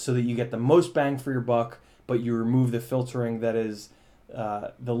 so that you get the most bang for your buck, but you remove the filtering that is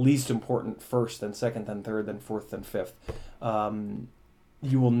the least important first, then second, then third, then fourth, then fifth.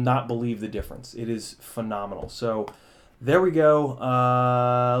 You will not believe the difference. It is phenomenal. So there we go.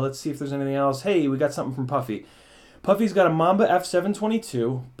 Let's see if there's anything else. Hey, we got something from Puffy. Puffy's got a Mamba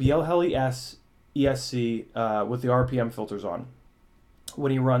F722 BL Heli S ESC with the RPM filters on.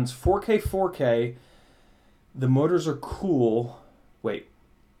 When he runs 4K, the motors are cool. Wait.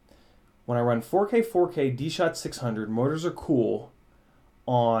 When I run 4K D-Shot 600, motors are cool.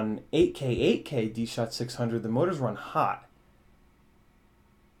 On 8K D-Shot 600, the motors run hot.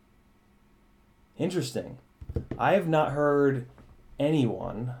 Interesting. I have not heard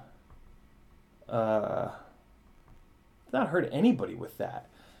anyone, not heard anybody with that.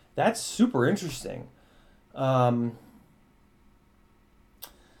 That's super interesting. I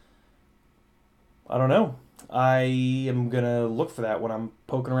don't know. I am going to look for that when I'm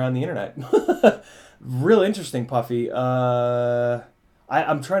poking around the internet. Real interesting, Puffy. I'm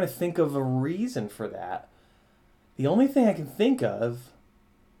trying to think of a reason for that. The only thing I can think of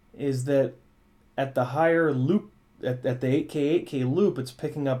is that at the higher loop, at the 8K loop, it's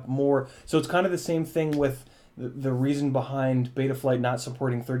picking up more. So it's kind of the same thing with the reason behind Betaflight not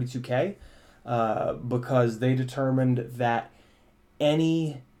supporting 32K, because they determined that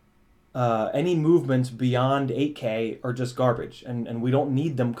any movements beyond 8K are just garbage, and we don't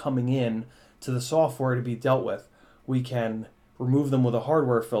need them coming in to the software to be dealt with. We can remove them with a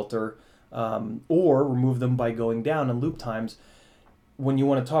hardware filter, or remove them by going down in loop times. When you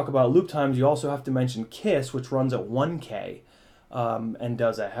want to talk about loop times, you also have to mention KISS, which runs at 1K, and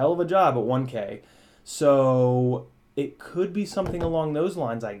does a hell of a job at 1K. So it could be something along those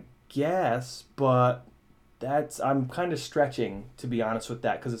lines, I guess, but I'm kind of stretching, to be honest with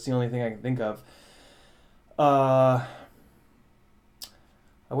that, because it's the only thing I can think of. I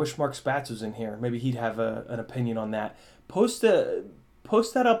wish Mark Spatz was in here. Maybe he'd have an opinion on that. Post that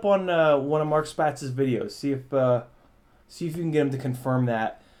up on one of Mark Spatz's videos. See if you can get him to confirm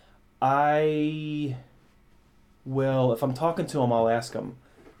that. I will, if I'm talking to him, I'll ask him.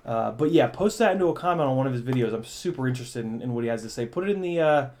 But yeah, post that into a comment on one of his videos. I'm super interested in what he has to say. Put it in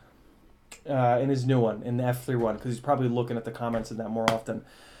the in his new one, in the F3 one, because he's probably looking at the comments in that more often.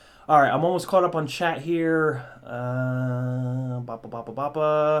 All right, I'm almost caught up on chat here.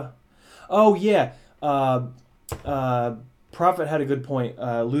 Oh yeah, Prophet had a good point.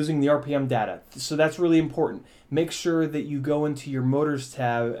 Losing the RPM data, so that's really important. Make sure that you go into your motors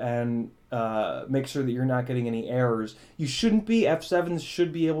tab and make sure that you're not getting any errors. You shouldn't be. F7s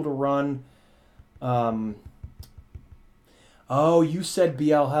should be able to run. Oh, you said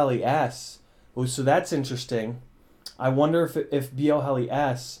BL Heli S. Oh, so that's interesting. I wonder if BL Heli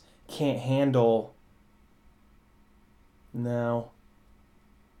S can't handle. No.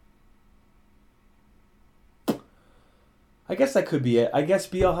 I guess that could be it. I guess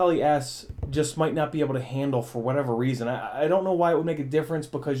BL Heli S just might not be able to handle for whatever reason. I don't know why it would make a difference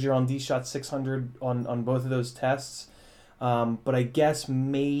because you're on D-Shot 600 on both of those tests. But I guess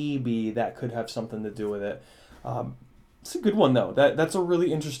maybe that could have something to do with it. It's a good one, though. That's a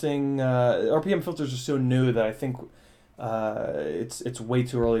really interesting... RPM filters are so new that I think it's way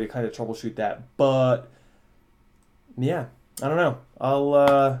too early to kind of troubleshoot that. But, yeah, I don't know.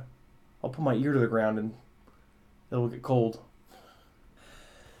 I'll put my ear to the ground and it'll get cold.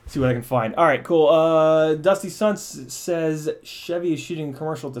 See what I can find. All right, cool. Dusty Sun says Chevy is shooting a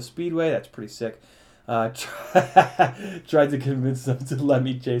commercial at the Speedway. That's pretty sick. Tried to convince them to let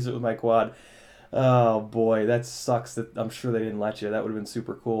me chase it with my quad. Oh boy, that sucks. That I'm sure they didn't let you. That would have been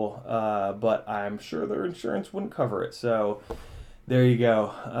super cool. But I'm sure their insurance wouldn't cover it. So there you go.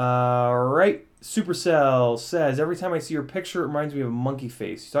 All right. Supercell says every time I see your picture, it reminds me of a monkey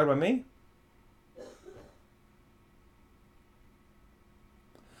face. You talking about me?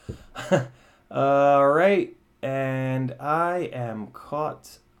 All right, and I am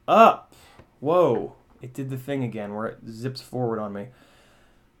caught up. Whoa, it did the thing again where it zips forward on me.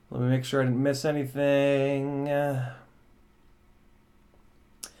 Let me make sure I didn't miss anything.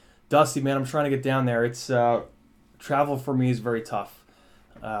 Dusty, man, I'm trying to get down there. It's travel for me is very tough.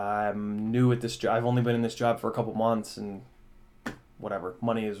 I'm new at this job. I've only been in this job for a couple months, and whatever,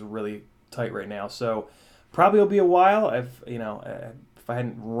 money is really tight right now. So probably will be a while. If I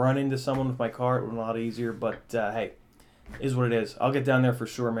hadn't run into someone with my car, it would be a lot easier. But hey, is what it is. I'll get down there for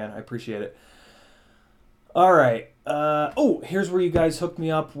sure, man. I appreciate it. All right. Here's where you guys hooked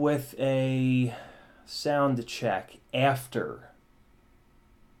me up with a sound check after.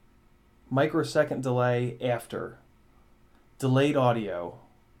 Microsecond delay after. Delayed audio.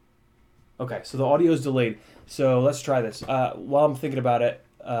 Okay, so the audio is delayed. So let's try this. While I'm thinking about it,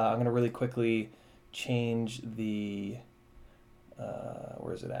 I'm going to really quickly change the...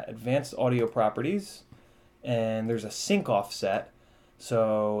 where is it at? Advanced audio properties. And there's a sync offset.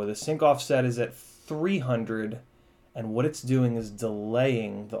 So the sync offset is at 300. And what it's doing is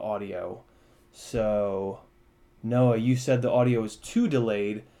delaying the audio. So Noah, you said the audio is too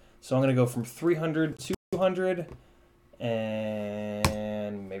delayed. So I'm going to go from 300 to 200.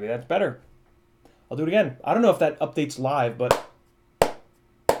 And maybe that's better. I'll do it again. I don't know if that updates live, but...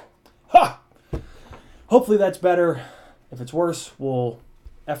 Ha! Hopefully that's better. If it's worse, we'll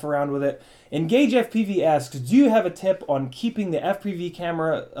F around with it. Engage FPV asks, do you have a tip on keeping the FPV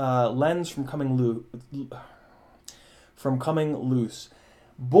camera lens from coming loose?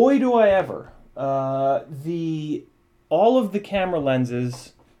 Boy, do I ever. All of the camera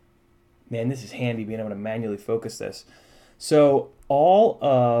lenses... Man, this is handy being able to manually focus this. So all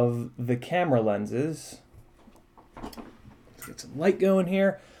of the camera lenses... Let's get some light going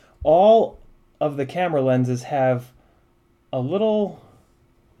here. All of the camera lenses have a little...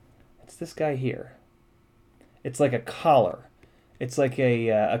 It's this guy here. It's like a collar. It's like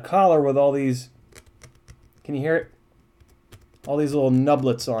a collar with all these... Can you hear it? All these little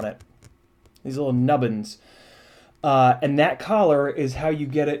nublets on it. These little nubbins. And that collar is how you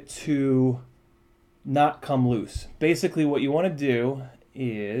get it to not come loose. Basically what you want to do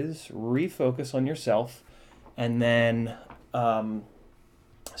is refocus on yourself, and then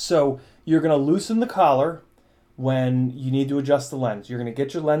so you're going to loosen the collar when you need to adjust the lens. You're going to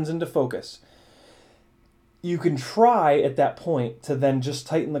get your lens into focus. You can try at that point to then just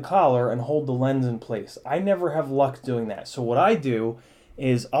tighten the collar and hold the lens in place. I never have luck doing that. So what I do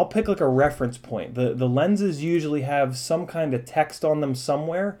is I'll pick like a reference point. The lenses usually have some kind of text on them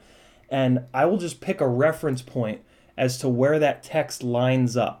somewhere, and I will just pick a reference point as to where that text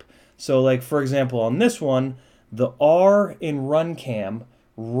lines up. So like, for example, on this one, the R in run cam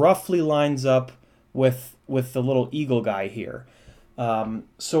roughly lines up with the little eagle guy here.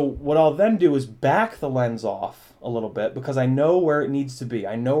 So what I'll then do is back the lens off a little bit because I know where it needs to be.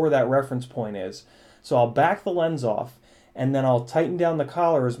 I know where that reference point is. So I'll back the lens off, and then I'll tighten down the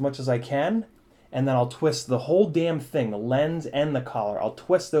collar as much as I can, and then I'll twist the whole damn thing, the lens and the collar. I'll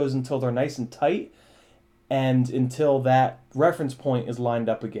twist those until they're nice and tight, and until that reference point is lined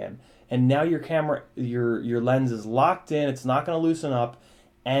up again. And now your camera, your lens is locked in, it's not going to loosen up,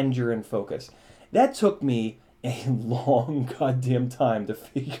 and you're in focus. That took me a long goddamn time to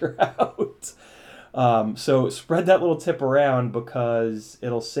figure out. So spread that little tip around because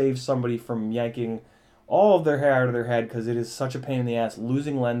it'll save somebody from yanking all of their hair out of their head, because it is such a pain in the ass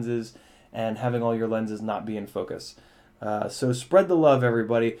losing lenses and having all your lenses not be in focus. So spread the love,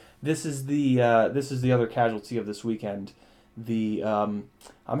 everybody. This is the other casualty of this weekend. I'm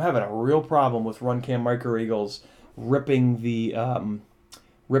having a real problem with Runcam Micro Eagles ripping the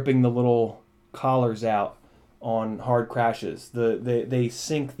little collars out on hard crashes. They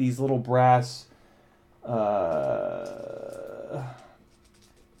sink these little brass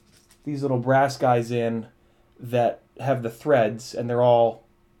guys in that have the threads, and they're all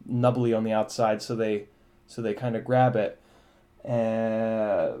nubbly on the outside, so they kind of grab it.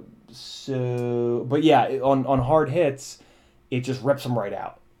 But yeah, on hard hits, it just rips them right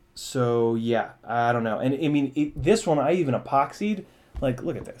out. So yeah, I don't know. And I mean, this one I even epoxied. Like,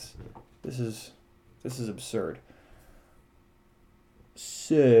 look at this. This is absurd.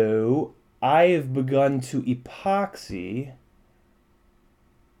 So I have begun to epoxy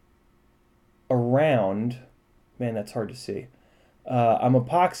around. Man, that's hard to see. I'm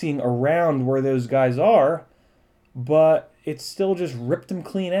epoxying around where those guys are, but it's still just ripped them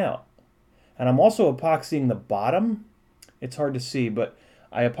clean out. And I'm also epoxying the bottom. It's hard to see, but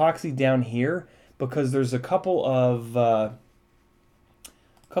I epoxy down here because there's a couple of little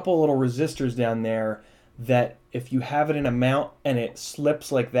resistors down there that if you have it in a mount and it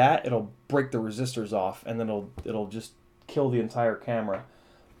slips like that, it'll break the resistors off, and then it'll just kill the entire camera.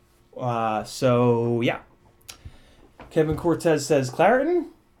 So yeah. Kevin Cortez says, Claritin?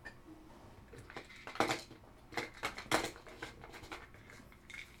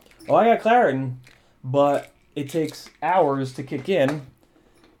 Oh, I got Claritin, but it takes hours to kick in,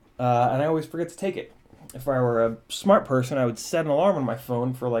 and I always forget to take it. If I were a smart person, I would set an alarm on my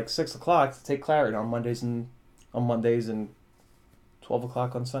phone for like 6 o'clock to take Claritin on Mondays and 12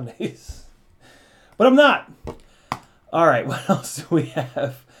 o'clock on Sundays. But I'm not. All right, what else do we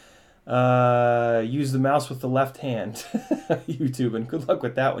have? Use the mouse with the left hand. YouTube, and good luck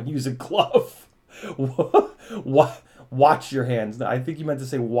with that one. Use a glove. Watch your hands. I think you meant to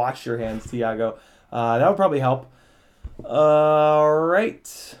say wash your hands, Tiago. That would probably help. All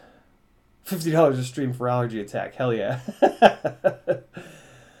right. $50 a stream for Allergy Attack. Hell yeah.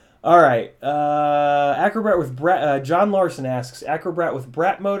 All right. Acrobat with Brat. John Larson asks, Acrobat with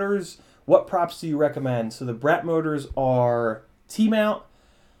Brat motors, what props do you recommend? So the Brat motors are T-mount.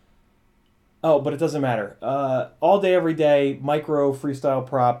 Oh, but it doesn't matter. All day, every day, micro freestyle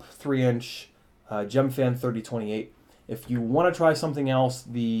prop, 3-inch, Gemfan 3028. If you want to try something else,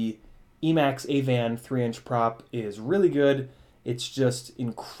 the Emax Avan 3-inch prop is really good. It's just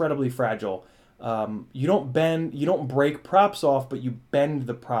incredibly fragile. You don't break props off, but you bend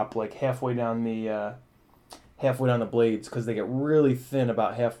the prop like halfway down the blades, because they get really thin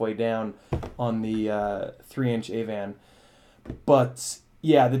about halfway down on the 3-inch Avan. But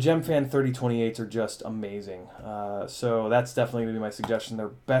yeah, the Gemfan 3028s are just amazing. So that's definitely going to be my suggestion. They're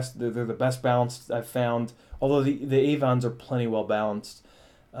the best balanced I've found. Although the Avans are plenty well balanced,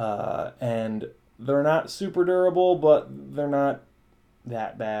 and they're not super durable, but they're not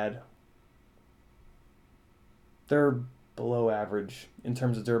that bad. They're below average in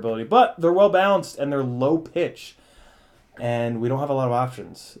terms of durability, but they're well balanced and they're low pitch, and we don't have a lot of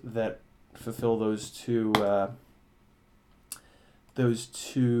options that fulfill those two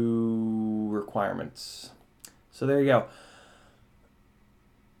requirements. So there you go.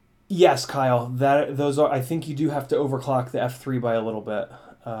 Yes, Kyle, those are. I think you do have to overclock the F3 by a little bit,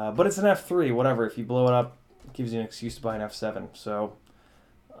 but it's an F3. Whatever. If you blow it up, it gives you an excuse to buy an F7. So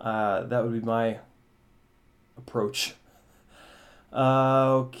that would be my approach.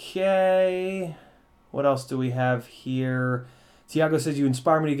 Okay. What else do we have here? Tiago says, you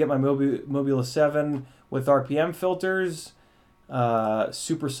inspire me to get my Mobula 7 with RPM filters.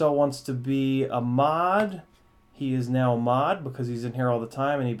 Supercell wants to be a mod. He is now a mod because he's in here all the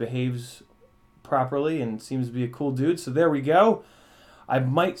time and he behaves properly and seems to be a cool dude. So there we go. I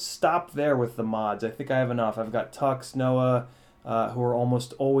might stop there with the mods. I think I have enough. I've got Tux, Noah, who are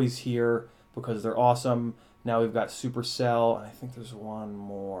almost always here because they're awesome. Now we've got Supercell, and I think there's one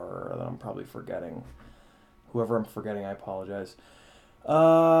more that I'm probably forgetting. Whoever I'm forgetting, I apologize. All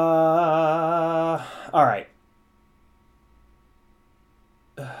right.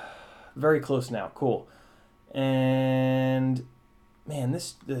 Very close now. Cool. And man,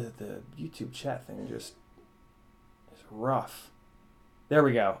 the YouTube chat thing just is rough. There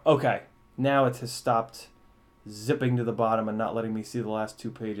we go. Okay. Now it has stopped zipping to the bottom and not letting me see the last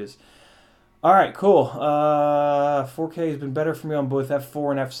 2 pages. All right, cool. 4K has been better for me on both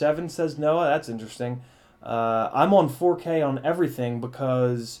F4 and F7, says Noah. That's interesting. I'm on 4K on everything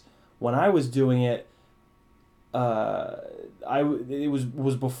because when I was doing it, it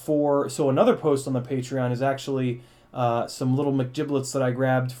was before. So another post on the Patreon is actually some little McGiblets that I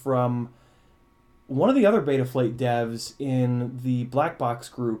grabbed from one of the other Betaflight devs in the Black Box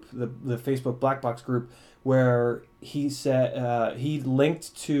group, the Facebook Black Box group, where he said he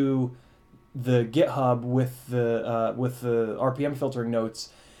linked to the GitHub with the RPM filtering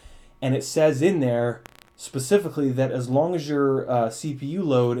notes, and it says in there specifically that as long as your CPU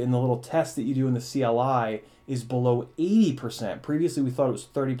load in the little test that you do in the CLI is below 80%, previously we thought it was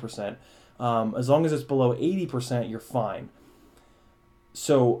 30%, as long as it's below 80%, you're fine.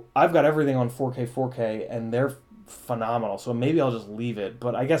 So I've got everything on 4K, and they're phenomenal. So maybe I'll just leave it,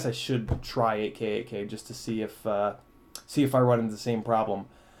 but I guess I should try 8K just to see if I run into the same problem.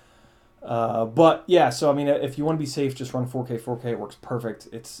 But yeah, so I mean, if you want to be safe, just run 4K. It works perfect.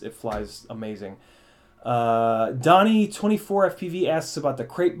 It flies amazing. Donnie24FPV asks about the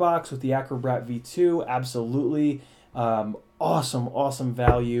crate box with the Acrobat V2. Absolutely. Awesome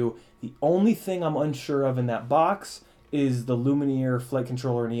value. The only thing I'm unsure of in that box is the Lumineer flight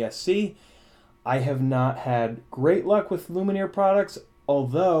controller and ESC. I have not had great luck with Lumineer products,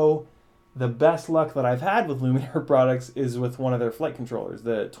 although the best luck that I've had with Lumineer products is with one of their flight controllers,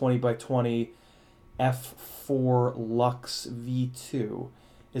 the 20x20 F4 Lux V2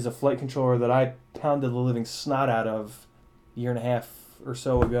 is a flight controller that I pounded the living snot out of a year and a half or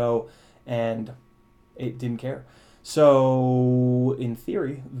so ago, and it didn't care. So in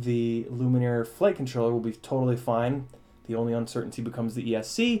theory, the Lumineer flight controller will be totally fine. The only uncertainty becomes the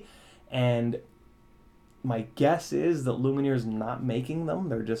ESC, and my guess is that Lumineer is not making them.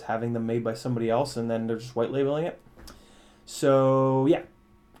 They're just having them made by somebody else, and then they're just white labeling it. So yeah,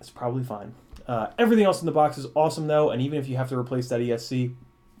 it's probably fine. Everything else in the box is awesome though, and even if you have to replace that ESC,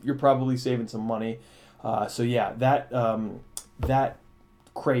 you're probably saving some money. So yeah, that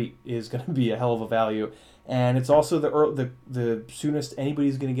crate is going to be a hell of a value, and it's also the soonest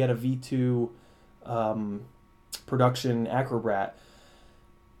anybody's going to get a V2 production Acrobat.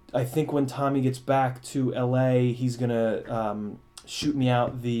 I think when Tommy gets back to LA, he's going to shoot me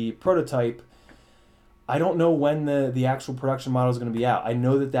out the prototype. I don't know when the actual production model is going to be out. I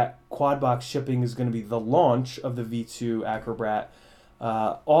know that quad box shipping is going to be the launch of the V2 Acrobat.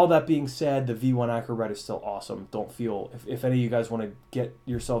 All that being said, the V1 Acrobat is still awesome. Don't feel, if any of you guys want to get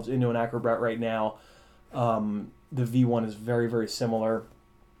yourselves into an Acrobat right now, the V1 is very, very similar.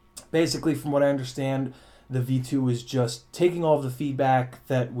 Basically, from what I understand, the V2 is just taking all of the feedback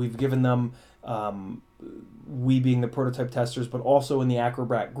that we've given them, we being the prototype testers, but also in the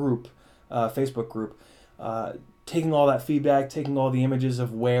Acrobat group, Facebook group, taking all that feedback, taking all the images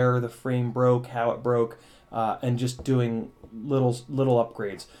of where the frame broke, how it broke, and just doing little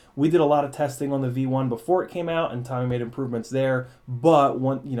upgrades. We did a lot of testing on the V1 before it came out, and Tommy made improvements there, but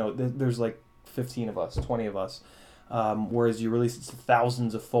there's like 15 of us, 20 of us. Whereas you release it to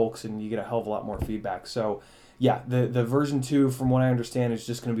thousands of folks and you get a hell of a lot more feedback. So yeah, the version 2, from what I understand, is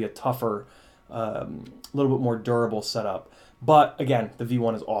just going to be a tougher, little bit more durable setup. But again, the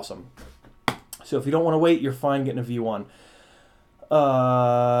V1 is awesome. So if you don't want to wait, you're fine getting a V1.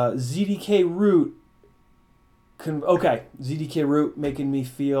 ZDK Root. ZDK Root making me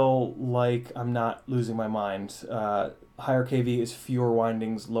feel like I'm not losing my mind. Higher KV is fewer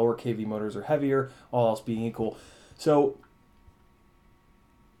windings, lower KV motors are heavier, all else being equal. So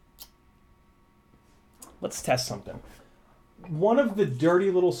let's test something. One of the dirty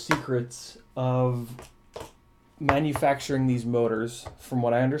little secrets of manufacturing these motors, from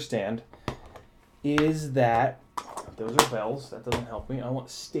what I understand, is that, those are bells, that doesn't help me, I want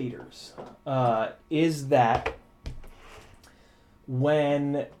stators, is that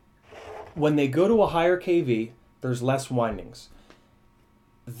when they go to a higher KV, there's less windings.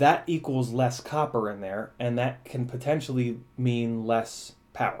 That equals less copper in there, and that can potentially mean less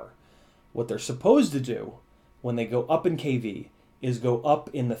power. What they're supposed to do when they go up in KV is go up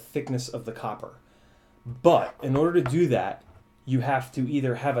in the thickness of the copper. But in order to do that, you have to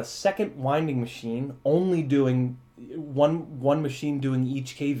either have a second winding machine only doing one machine doing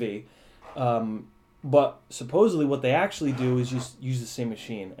each KV. But supposedly what they actually do is just use the same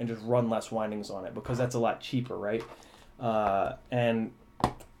machine and just run less windings on it because that's a lot cheaper, right? And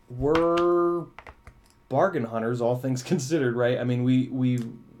we're bargain hunters, all things considered, right? I mean, we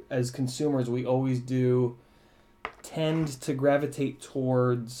as consumers, we always do tend to gravitate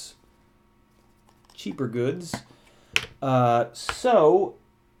towards cheaper goods. So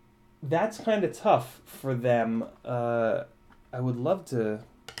that's kind of tough for them. I would love to...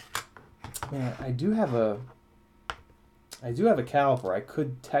 Man, I do have a caliper. I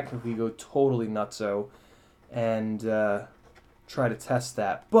could technically go totally nutso and try to test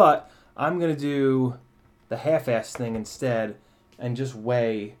that. But I'm going to do the half-ass thing instead and just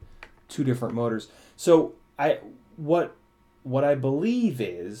weigh two different motors. So what I believe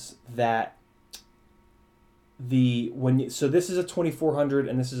is that so this is a 2400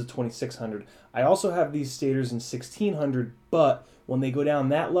 and this is a 2600. I also have these stators in 1600, but when they go down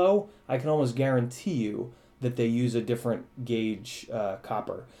that low, I can almost guarantee you that they use a different gauge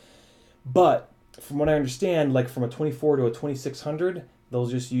copper. But from what I understand, like from a 24 to a 2600, they'll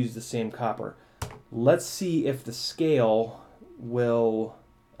just use the same copper. Let's see if the scale will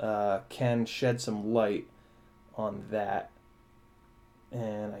can shed some light on that.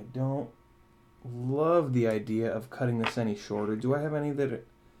 And I don't love the idea of cutting this any shorter. Do I have any that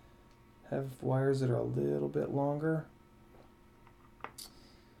have wires that are a little bit longer?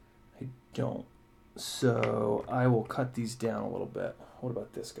 I don't. So I will cut these down a little bit. What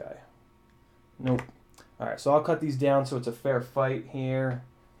about this guy? Nope. Alright, so I'll cut these down so it's a fair fight here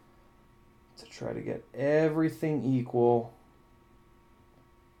to try to get everything equal.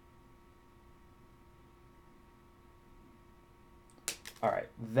 Alright,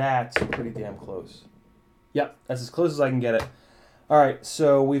 that's pretty damn close. Yep, that's as close as I can get it. Alright,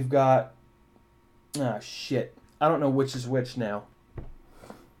 so we've got... Ah, shit. I don't know which is which now.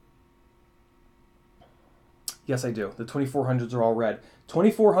 Yes, I do. The 2400s are all red.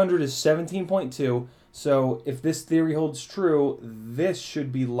 2400 is 17.2, so if this theory holds true, this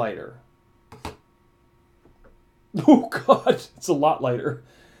should be lighter. Oh, God. It's a lot lighter.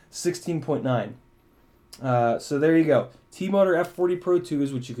 16.9. So there you go. T-Motor F40 Pro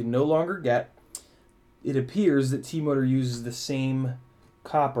 2s, which you can no longer get. It appears that T-Motor uses the same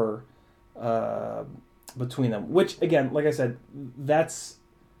copper between them. Which, again, like I said, that's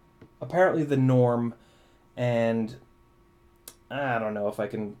apparently the norm. And I don't know if I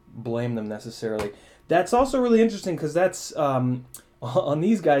can blame them necessarily. That's also really interesting because that's, on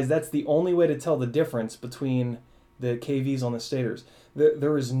these guys, that's the only way to tell the difference between the KVs on the stators.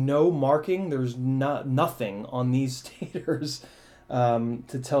 There is no marking, there's nothing on these stators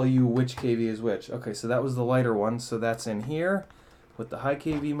to tell you which KV is which. Okay, so that was the lighter one, so that's in here with the high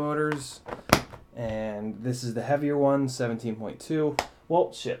KV motors. And this is the heavier one, 17.2.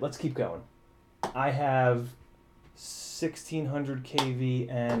 Well, shit, let's keep going. I have 1600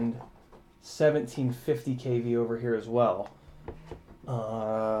 kV and 1750 kV over here as well.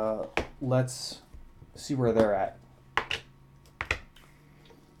 Let's see where they're at.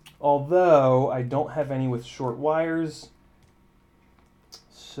 Although I don't have any with short wires,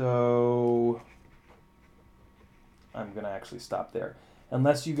 so I'm going to actually stop there.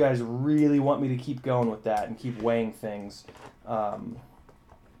 Unless you guys really want me to keep going with that and keep weighing things,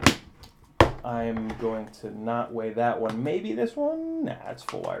 I'm going to not weigh that one. Maybe this one? Nah, it's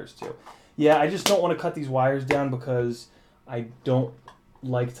full wires too. Yeah, I just don't want to cut these wires down because I don't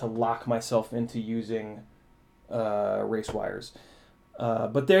like to lock myself into using race wires.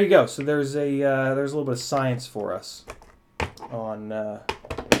 But there you go. So there's a little bit of science for us on a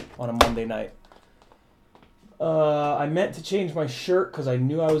Monday night. I meant to change my shirt because I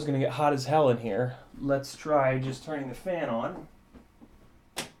knew I was going to get hot as hell in here. Let's try just turning the fan on.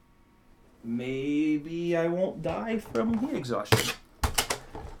 Maybe I won't die from heat exhaustion.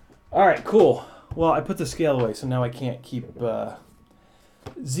 All right, cool. Well, I put the scale away, so now I can't keep...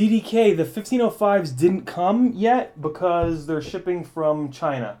 ZDK, the 1505s didn't come yet because they're shipping from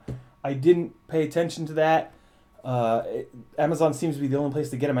China. I didn't pay attention to that. Amazon seems to be the only place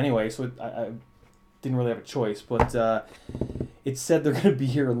to get them anyway, so I didn't really have a choice. But it said they're going to be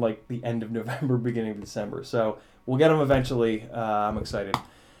here in like the end of November, beginning of December. So we'll get them eventually. I'm excited.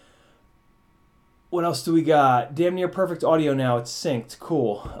 What else do we got? Damn near perfect audio now. It's synced.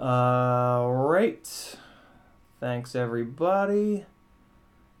 Cool. Right. Thanks, everybody.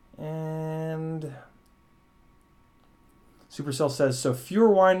 And Supercell says, so fewer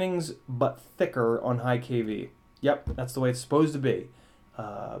windings, but thicker on high KV. Yep, that's the way it's supposed to be.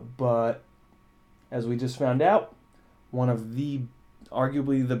 But as we just found out, one of the,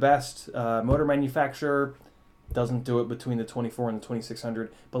 arguably the best motor manufacturer. Doesn't do it between the 24 and the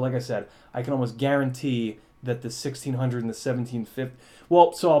 2600. But like I said, I can almost guarantee that the 1600 and the 1750,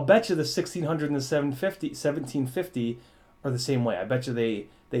 well, so I'll bet you the 1600 and the 1750 are the same way. I bet you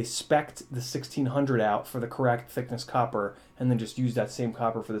they spec'd the 1600 out for the correct thickness copper and then just used that same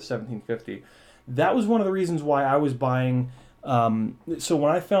copper for the 1750. That was one of the reasons why I was buying. So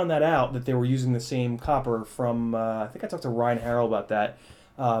when I found that out, that they were using the same copper from, I think I talked to Ryan Harrell about that.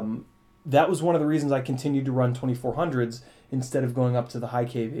 That was one of the reasons I continued to run 2400s instead of going up to the high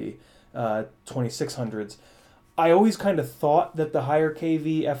KV 2600s. I always kind of thought that the higher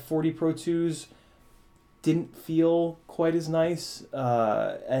KV F40 Pro 2s didn't feel quite as nice,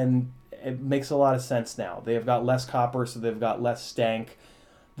 and it makes a lot of sense now. They've got less copper, so they've got less stank.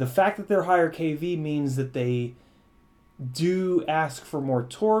 The fact that they're higher KV means that they do ask for more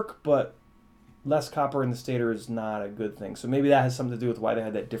torque, but less copper in the stator is not a good thing. So maybe that has something to do with why they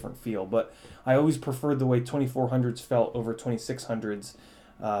had that different feel. But I always preferred the way 2400s felt over 2600s.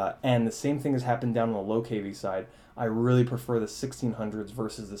 And the same thing has happened down on the low KV side. I really prefer the 1600s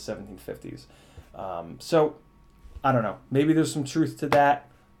versus the 1750s. So, I don't know. Maybe there's some truth to that.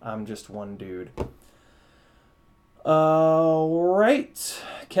 I'm just one dude. All right.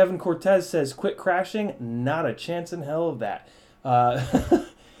 Kevin Cortez says, quit crashing. Not a chance in hell of that.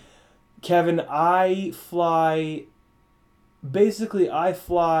 Kevin, I fly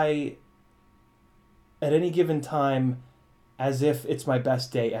at any given time as if it's my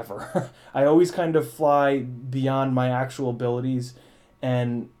best day ever. I always kind of fly beyond my actual abilities,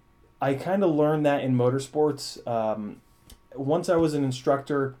 and I kind of learned that in motorsports. Once I was an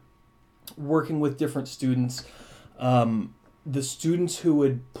instructor working with different students, the students who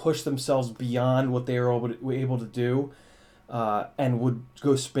would push themselves beyond what they were able to do, and would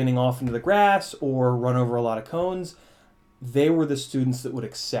go spinning off into the grass or run over a lot of cones, they were the students that would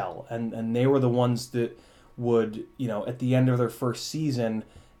excel. And they were the ones that would, at the end of their first season,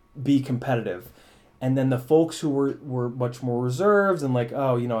 be competitive. And then the folks who were much more reserved and like,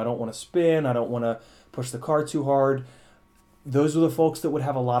 oh, I don't want to spin, I don't want to push the car too hard, those were the folks that would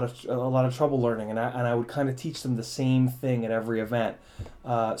have a lot of trouble learning. And I would kind of teach them the same thing at every event.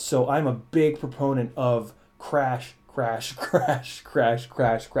 So I'm a big proponent of crash, crash, crash, crash,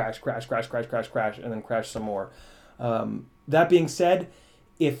 crash, crash, crash, crash, crash, crash, crash, and then crash some more. That being said,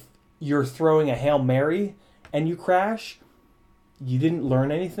 if you're throwing a Hail Mary and you crash, you didn't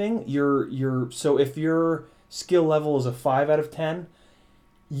learn anything. So if your skill level is a 5 out of 10,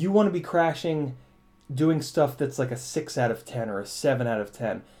 you want to be crashing doing stuff that's like a 6 out of 10 or a 7 out of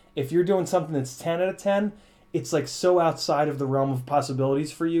 10. If you're doing something that's 10 out of 10, it's like so outside of the realm of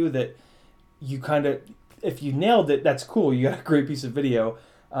possibilities for you that you kind of, if you nailed it, that's cool. You got a great piece of video.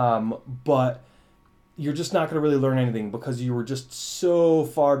 But you're just not going to really learn anything because you were just so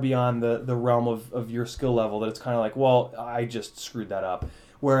far beyond the realm of your skill level that it's kind of like, well, I just screwed that up.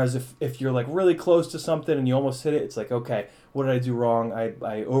 Whereas if you're like really close to something and you almost hit it, it's like, okay, what did I do wrong?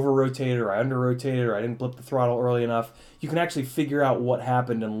 I over-rotated or I under-rotated or I didn't blip the throttle early enough. You can actually figure out what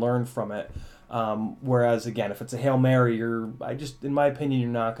happened and learn from it. Whereas, again, if it's a Hail Mary, in my opinion, you're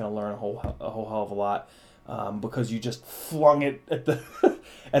not going to learn a whole hell of a lot. Because you just flung it at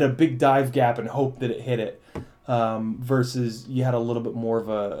at a big dive gap and hoped that it hit it, versus you had a little bit more of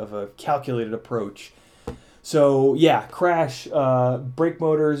a calculated approach. So yeah, crash, brake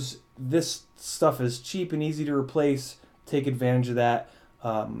motors. This stuff is cheap and easy to replace. Take advantage of that.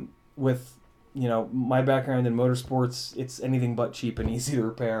 With my background in motorsports, it's anything but cheap and easy to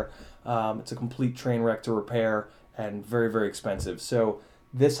repair. It's a complete train wreck to repair and very, very expensive. So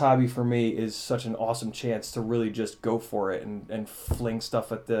this hobby for me is such an awesome chance to really just go for it and fling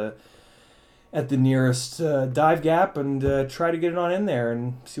stuff at the nearest dive gap and try to get it on in there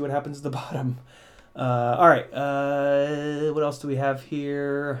and see what happens at the bottom. All right, what else do we have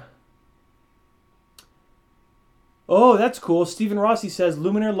here? Oh, that's cool. Stephen Rossi says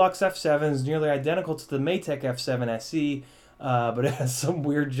Luminaire Lux F7 is nearly identical to the Maytech F7 SE, but it has some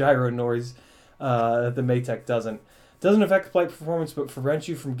weird gyro noise that the Maytech doesn't. Doesn't affect flight performance, but prevents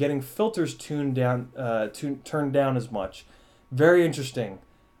you from getting filters turned down as much. Very interesting.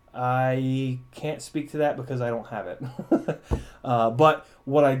 I can't speak to that because I don't have it. But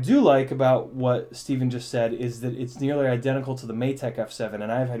what I do like about what Steven just said is that it's nearly identical to the Maytech F7,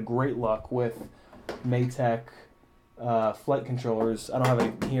 and I've had great luck with Maytech flight controllers. I don't have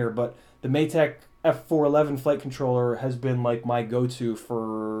any here, but the Maytech F411 flight controller has been like my go-to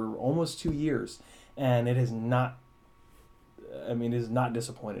for almost 2 years, and it has not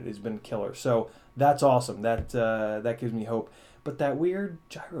disappointed. It's been killer. So that's awesome. That gives me hope. But that weird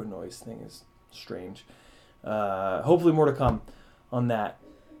gyro noise thing is strange. Hopefully more to come on that.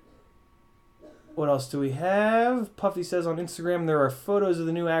 What else do we have? Puffy says on Instagram there are photos of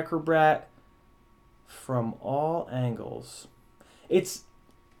the new Acrobat from all angles.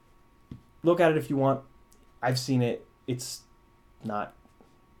 Look at it if you want. I've seen it. It's not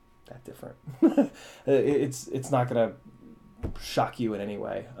that different. It's not gonna shock you in any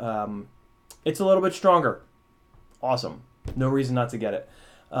way. It's a little bit stronger. Awesome. No reason not to get it.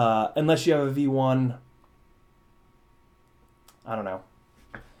 Unless you have a V1. I don't know.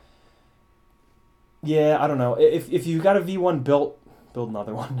 Yeah, I don't know. If you got a V1 built, build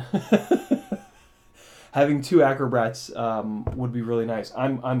another one. Having two Acrobats would be really nice.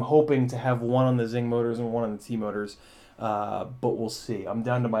 I'm hoping to have one on the Zing motors and one on the T motors, but we'll see. I'm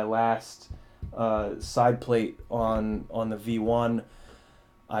down to my last side plate on the V1.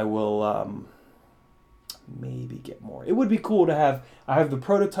 I will maybe get more. It would be cool to have. I have the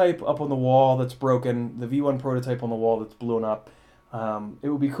prototype up on the wall that's broken. The V1 prototype on the wall that's blown up. It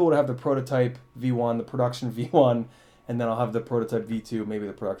would be cool to have the prototype V1, the production V1, and then I'll have the prototype V2, maybe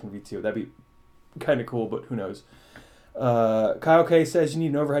the production V2. That'd be kind of cool, but who knows. Kyle K says you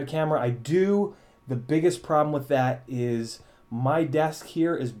need an overhead camera. I do. The biggest problem with that is my desk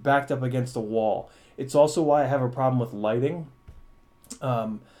here is backed up against a wall. It's also why I have a problem with lighting.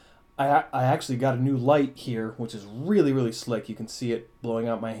 I actually got a new light here, which is really, really slick. You can see it blowing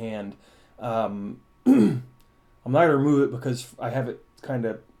out my hand. I'm not going to remove it because I have it kind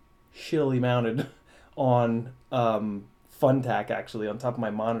of shittily mounted on FunTac, actually, on top of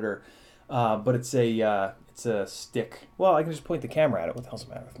my monitor. But it's a stick. Well, I can just point the camera at it. What the hell's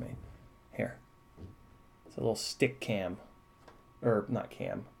the matter with me? Here. It's a little stick cam. Or, not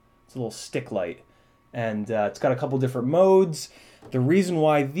cam. It's a little stick light. And it's got a couple different modes. The reason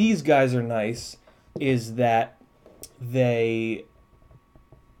why these guys are nice is that they...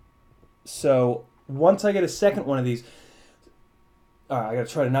 So... Once I get a second one of these, I got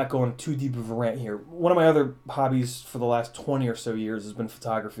to try to not go on too deep of a rant here. One of my other hobbies for the last 20 or so years has been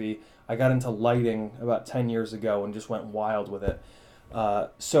photography. I got into lighting about 10 years ago and just went wild with it.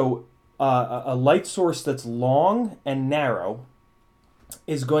 So a light source that's long and narrow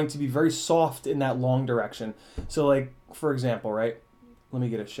is going to be very soft in that long direction. So like, for example, right? Let me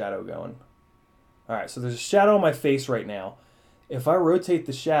get a shadow going. All right, so there's a shadow on my face right now. If I rotate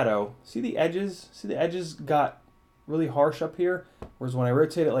the shadow, see the edges? See the edges got really harsh up here? Whereas when I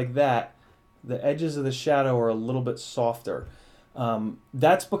rotate it like that, the edges of the shadow are a little bit softer.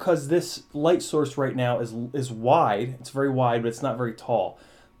 That's because this light source right now is wide. It's very wide, but it's not very tall.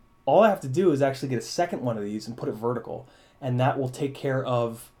 All I have to do is actually get a second one of these and put it vertical, and that will take care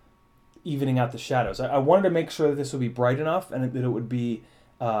of evening out the shadows. I wanted to make sure that this would be bright enough and that it would be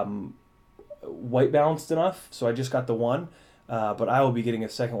white balanced enough, so I just got the one. But I will be getting a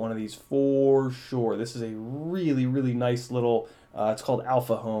second one of these for sure. This is a really, really nice little, it's called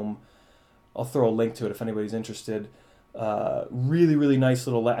Alpha Home. I'll throw a link to it if anybody's interested. Really, really nice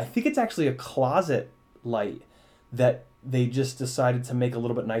little light. I think it's actually a closet light that they just decided to make a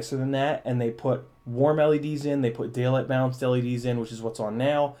little bit nicer than that. And they put warm LEDs in. They put daylight balanced LEDs in, which is what's on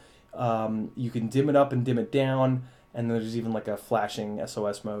now. You can dim it up and dim it down. And there's even like a flashing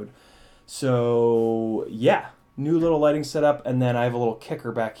SOS mode. So, yeah. New little lighting setup, and then I have a little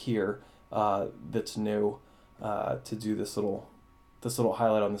kicker back here that's new to do this little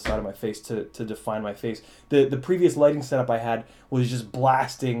highlight on the side of my face to define my face. The previous lighting setup I had was just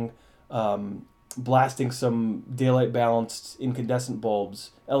blasting some daylight balanced incandescent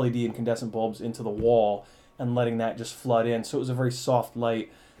bulbs, LED incandescent bulbs into the wall and letting that just flood in. So it was a very soft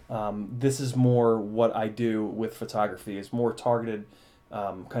light. This is more what I do with photography. It's more targeted,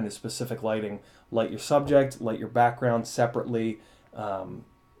 kind of specific lighting. Light your subject, light your background separately.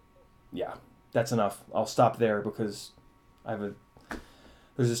 Yeah, that's enough. I'll stop there because there's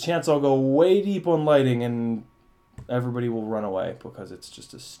this chance I'll go way deep on lighting and everybody will run away because it's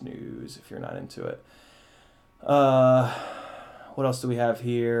just a snooze if you're not into it. What else do we have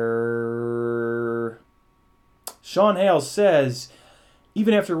here? Sean Hales says,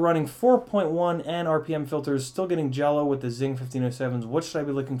 even after running 4.1 and RPM filters, still getting jello with the Zing 1507s. What should I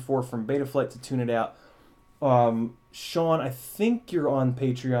be looking for from Betaflight to tune it out? Sean, I think you're on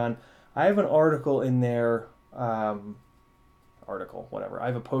Patreon. I have an article in there. I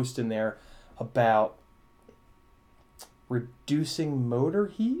have a post in there about reducing motor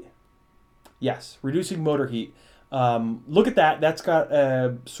heat. Yes, reducing motor heat. Look at that. That's got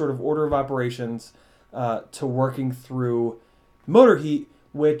a sort of order of operations to working through motor heat,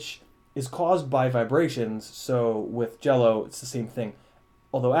 which is caused by vibrations. So with jello, it's the same thing.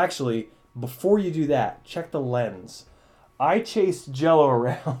 Although actually, before you do that, check the lens. I chased jello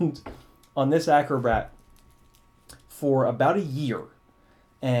around on this Acrobat for about a year,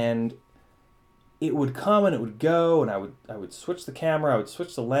 and it would come and it would go, and I would switch the camera, I would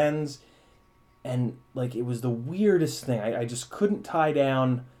switch the lens, and like it was the weirdest thing. I just couldn't tie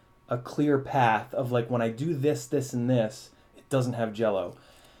down a clear path of like when I do this, this, and this, it doesn't have jello.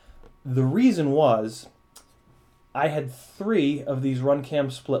 The reason was I had 3 of these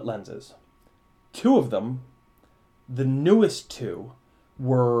Runcam split lenses. 2 of them, the newest 2,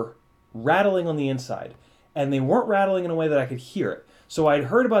 were rattling on the inside, and they weren't rattling in a way that I could hear it. So I'd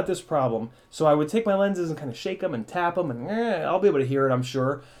heard about this problem, so I would take my lenses and kind of shake them and tap them, and I'll be able to hear it, I'm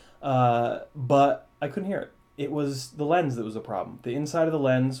sure. But I couldn't hear it. It was the lens that was the problem. The inside of the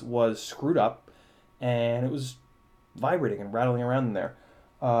lens was screwed up, and it was vibrating and rattling around in there,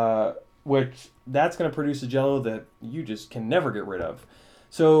 which that's going to produce a jello that you just can never get rid of.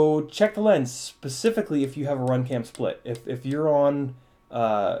 So check the lens, specifically if you have a Runcam split. If you're on,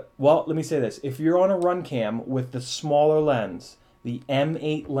 well, let me say this. If you're on a Runcam with the smaller lens, the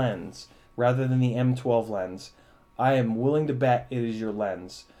M8 lens, rather than the M12 lens, I am willing to bet it is your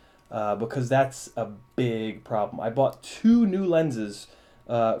lens, because that's a big problem. I bought 2 new lenses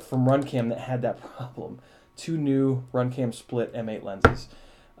from Runcam that had that problem. 2 new Runcam split M8 lenses.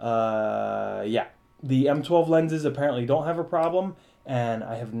 Yeah, the M12 lenses apparently don't have a problem, and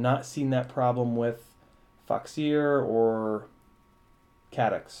I have not seen that problem with Foxeer or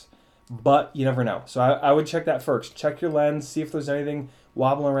Caddx. But you never know. So I would check that first. Check your lens, see if there's anything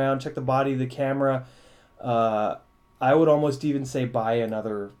wobbling around, check the body of the camera. I would almost even say buy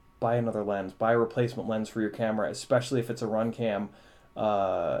another lens. Buy a replacement lens for your camera, especially if it's a Runcam,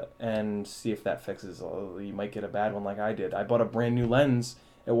 and see if that fixes. You might get a bad one like I did. I bought a brand new lens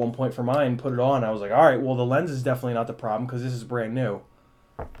at one point for mine, put it on. I was like, all right, well, the lens is definitely not the problem because this is brand new.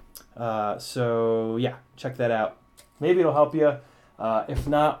 So yeah, check that out. Maybe it'll help you. If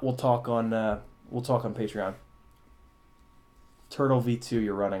not, we'll talk on Patreon. Turtle V2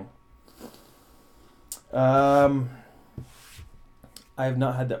 you're running. I have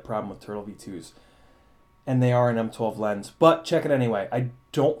not had that problem with Turtle V2s, and they are an M12 lens. But check it anyway. I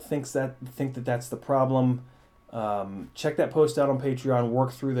don't think that that's the problem. Check that post out on Patreon.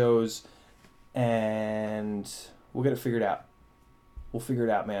 Work through those, and we'll get it figured out. We'll figure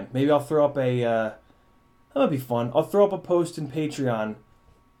it out, man. Maybe I'll throw up a. That would be fun. I'll throw up a post in Patreon.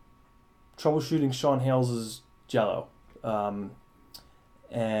 Troubleshooting Sean Hales' jello.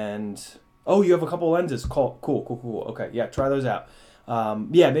 And oh, you have a couple lenses. Cool. Okay, yeah, try those out.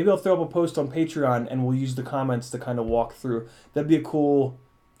 Yeah, maybe I'll throw up a post on Patreon, and we'll use the comments to kind of walk through. That'd be a cool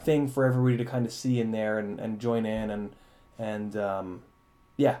thing for everybody to kind of see in there and join in, and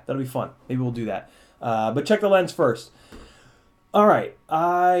yeah, that'll be fun. Maybe we'll do that. But check the lens first. All right,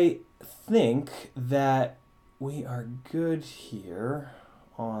 I think that we are good here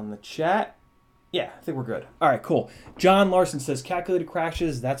on the chat. Yeah, I think we're good. All right, cool. John Larson says, calculated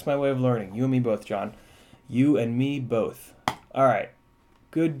crashes, that's my way of learning. You and me both, John. You and me both. All right,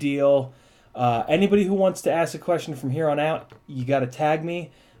 good deal. Anybody who wants to ask a question from here on out, you got to tag me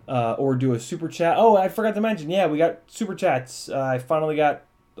or do a super chat. Oh, I forgot to mention, yeah, we got super chats. I finally got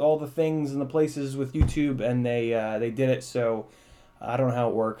all the things and the places with YouTube, and they did it, so I don't know how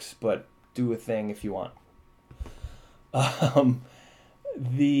it works, but do a thing if you want.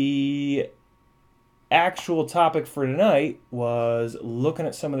 The actual topic for tonight was looking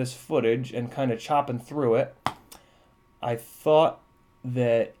at some of this footage and kind of chopping through it. I thought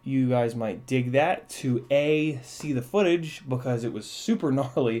that you guys might dig that to see the footage because it was super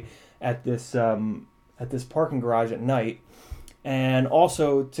gnarly at this parking garage at night, and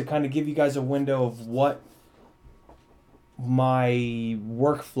also to kind of give you guys a window of what my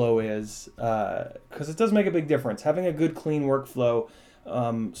workflow is, because it does make a big difference. Having a good, clean workflow,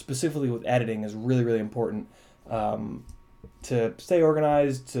 specifically with editing, is really, really important to stay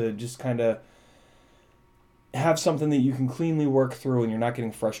organized, to just kind of have something that you can cleanly work through and you're not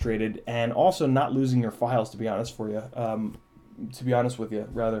getting frustrated, and also not losing your files, to be honest with you,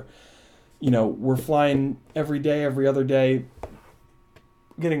 rather. You know, we're flying every day, every other day,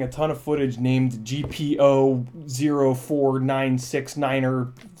 getting a ton of footage named GPO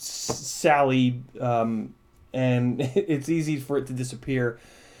 04969er Sally, and it's easy for it to disappear.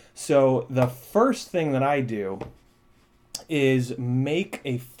 So the first thing that I do is make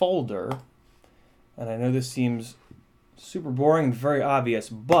a folder, and I know this seems super boring and very obvious,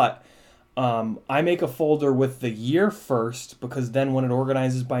 but I make a folder with the year first, because then when it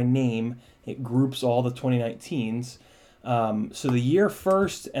organizes by name, it groups all the 2019s. So the year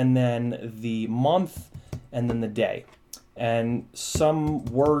first, and then the month, and then the day. And some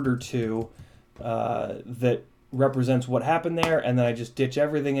word or two that represents what happened there, and then I just ditch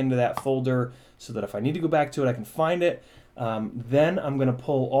everything into that folder so that if I need to go back to it, I can find it. Then I'm going to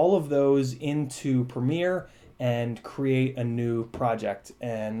pull all of those into Premiere and create a new project,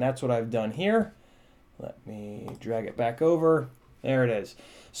 and that's what I've done here. Let me drag it back over. There it is.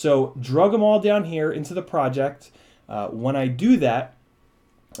 So drug them all down here into the project. When I do that,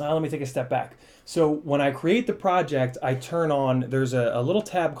 let me take a step back. So when I create the project, I turn on, there's a little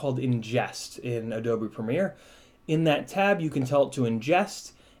tab called Ingest in Adobe Premiere. In that tab, you can tell it to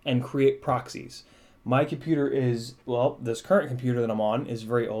ingest and create proxies. My computer is, well, this current computer that I'm on is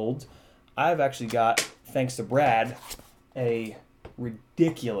very old. I've actually got, thanks to Brad, a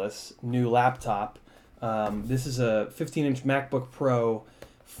ridiculous new laptop. This is a 15-inch MacBook Pro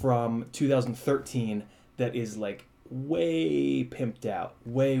from 2013 that is like way pimped out,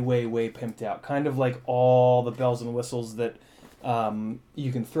 way pimped out. Kind of like all the bells and whistles that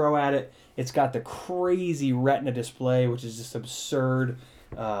you can throw at it. It's got the crazy Retina display, which is just absurd.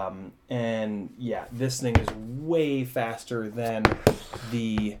 And yeah, this thing is way faster than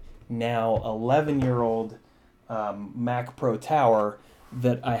the now 11-year-old Mac Pro Tower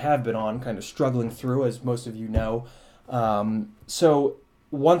that I have been on, kind of struggling through, as most of you know. So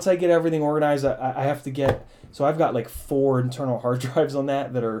once I get everything organized, I have to get, so I've got like 4 internal hard drives on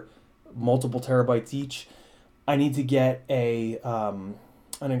that are multiple terabytes each. I need to get an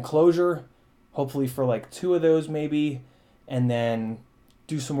enclosure, hopefully for like 2 of those maybe, and then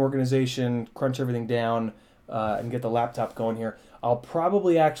do some organization, crunch everything down, and get the laptop going here. I'll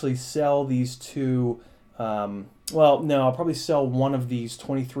probably actually sell these 2, well, no, I'll probably sell one of these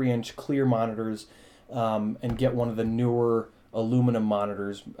 23-inch clear monitors and get one of the newer aluminum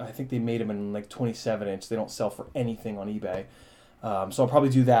monitors. I think they made them in like 27-inch. They don't sell for anything on eBay. So I'll probably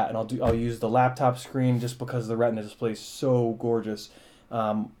do that, and I'll use the laptop screen just because the Retina display is so gorgeous.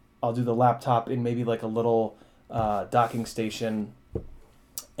 I'll do the laptop in maybe like a little docking station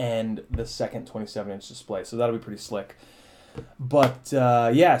and the second 27-inch display. So that'll be pretty slick. But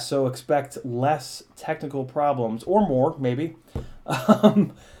yeah, so expect less technical problems, or more maybe,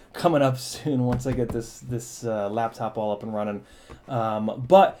 coming up soon once I get this laptop all up and running.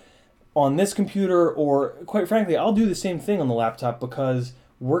 But on this computer, or quite frankly, I'll do the same thing on the laptop, because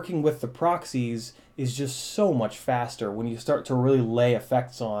working with the proxies is just so much faster when you start to really lay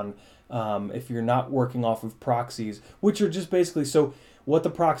effects on, if you're not working off of proxies, which are just basically, so what the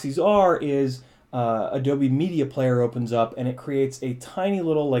proxies are is Adobe Media Player opens up and it creates a tiny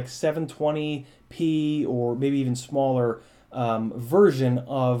little like 720p or maybe even smaller version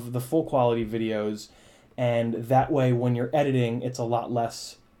of the full quality videos, and that way when you're editing it's a lot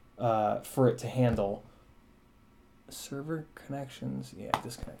less for it to handle. Server connections, yeah,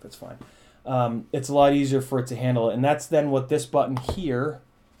 disconnect, that's fine. It's a lot easier for it to handle it, and that's then what this button here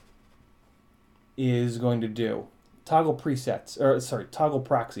is going to do. Toggle presets, or sorry, toggle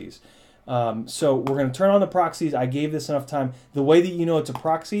proxies. So we're going to turn on the proxies. I gave this enough time. The way that you know it's a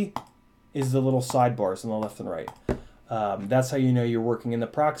proxy is the little sidebars on the left and right. That's how you know you're working in the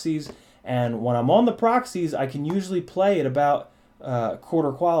proxies. And when I'm on the proxies, I can usually play at about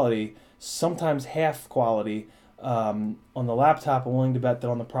quarter quality, sometimes half quality. On the laptop, I'm willing to bet that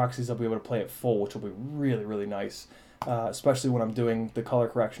on the proxies I'll be able to play it full, which will be really nice, especially when I'm doing the color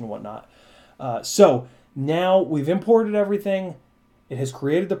correction and whatnot. So now we've imported everything. It has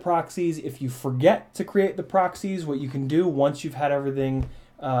created the proxies. If you forget to create the proxies, what you can do once you've had everything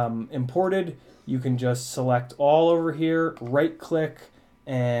imported, you can just select all over here, right click,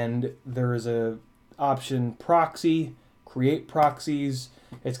 and there is a option proxy, create proxies.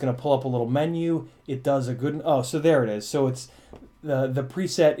 It's going to pull up a little menu. It does a good, oh, so there it is. So it's the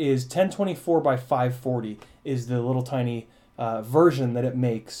preset is 1024 by 540 is the little tiny version that it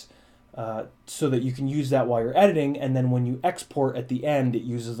makes. So that you can use that while you're editing, and then when you export at the end, it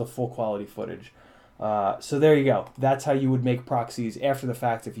uses the full quality footage. So there you go. That's how you would make proxies after the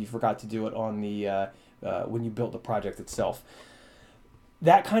fact if you forgot to do it on the when you built the project itself.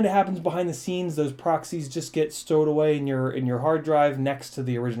 That kind of happens behind the scenes. Those proxies just get stowed away in your hard drive next to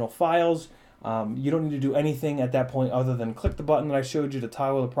the original files. You don't need to do anything at that point other than click the button that I showed you to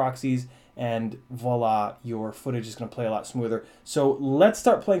toggle the proxies, and voila, your footage is going to play a lot smoother. So let's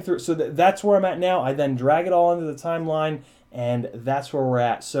start playing through it. So that's where I'm at now. I then drag it all into the timeline, and that's where we're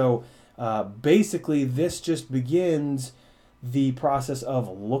at. So basically, this just begins the process of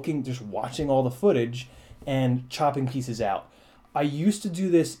just watching all the footage and chopping pieces out. I used to do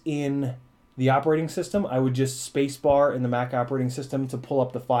this in the operating system. I would just spacebar in the Mac operating system to pull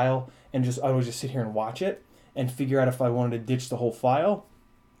up the file, and I would just sit here and watch it and figure out if I wanted to ditch the whole file.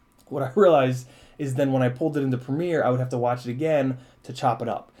 What I realized is then when I pulled it into Premiere, I would have to watch it again to chop it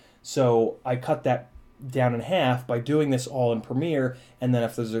up. So I cut that down in half by doing this all in Premiere. And then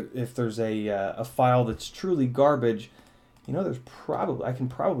if there's a file that's truly garbage, you know, I can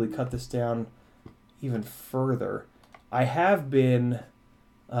probably cut this down even further. I have been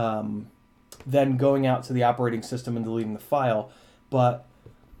then going out to the operating system and deleting the file, but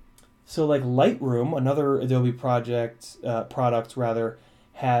so like Lightroom, another Adobe product rather,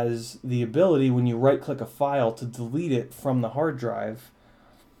 has the ability when you right-click a file to delete it from the hard drive.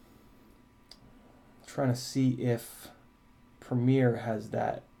 I'm trying to see if Premiere has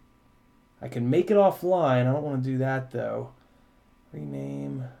that. I can make it offline. I don't want to do that though.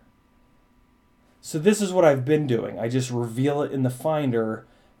 Rename. So this is what I've been doing. I just reveal it in the Finder,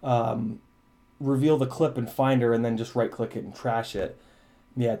 reveal the clip in Finder, and then just right-click it and trash it.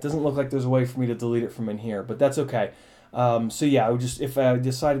 Yeah, it doesn't look like there's a way for me to delete it from in here, but that's okay. So yeah, I would just, if I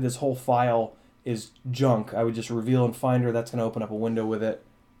decided this whole file is junk, I would just reveal in Finder. That's going to open up a window with it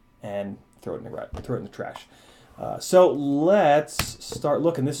and throw it in the trash. So let's start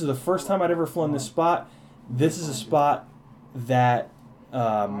looking. This is the first time I'd ever flown this spot. This is a spot that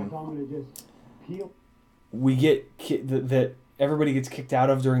we get that everybody gets kicked out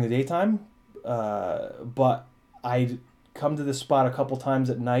of during the daytime. But I'd come to this spot a couple times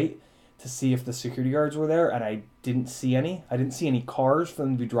at night to see if the security guards were there, and I didn't see any. I didn't see any cars for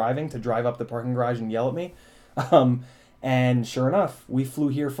them to be driving to drive up the parking garage and yell at me. And sure enough, we flew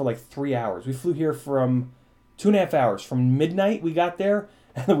here for like 3 hours. We flew here from 2.5 hours. From midnight we got there,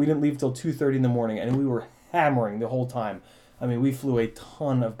 and we didn't leave till 2:30 in the morning, and we were hammering the whole time. I mean, we flew a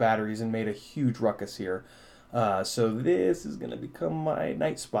ton of batteries and made a huge ruckus here. So this is going to become my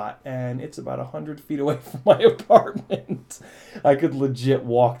night spot, and it's about 100 feet away from my apartment. I could legit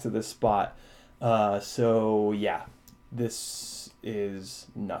walk to this spot. So yeah, this is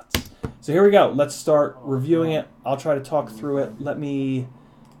nuts. So here we go. Let's start reviewing it. I'll try to talk through it. Let me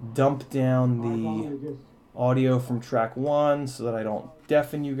dump down the audio from track 1 so that I don't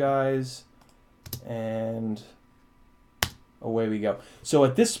deafen you guys. And away we go. So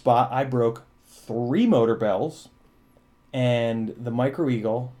at this spot, I broke 3 motor bells and the Micro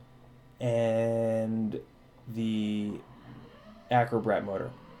Eagle and the Acrobrat motor.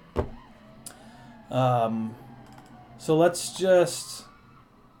 So let's just...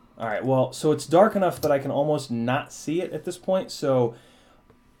 Alright, well, so it's dark enough that I can almost not see it at this point, so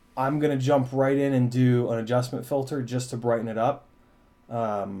I'm going to jump right in and do an adjustment filter just to brighten it up.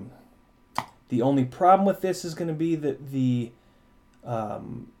 The only problem with this is going to be that the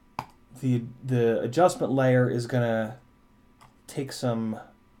adjustment layer is going to take some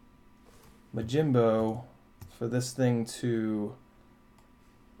Majimbo for this thing to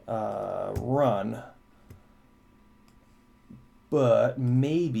run. But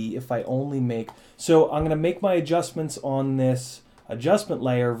maybe if I only make... So I'm going to make my adjustments on this adjustment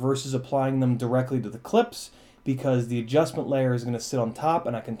layer versus applying them directly to the clips, because the adjustment layer is going to sit on top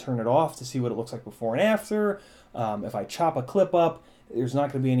and I can turn it off to see what it looks like before and after. If I chop a clip up, there's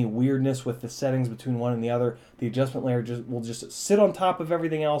not going to be any weirdness with the settings between one and the other. The adjustment layer will just sit on top of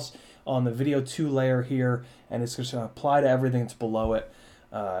everything else on the Video 2 layer here, and it's just going to apply to everything that's below it.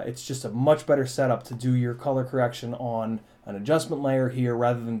 It's just a much better setup to do your color correction on an adjustment layer here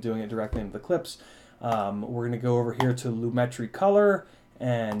rather than doing it directly into the clips. We're going to go over here to Lumetri Color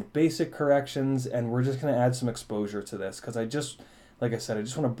and Basic Corrections, and we're just going to add some exposure to this because like I said, I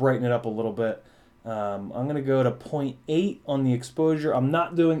just want to brighten it up a little bit. I'm going to go to 0.8 on the exposure.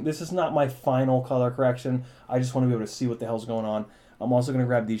 This is not my final color correction. I just want to be able to see what the hell's going on. I'm also going to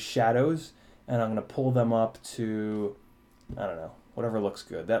grab these shadows and I'm going to pull them up to, I don't know, whatever looks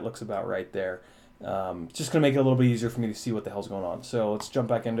good. That looks about right there. Just going to make it a little bit easier for me to see what the hell's going on. So let's jump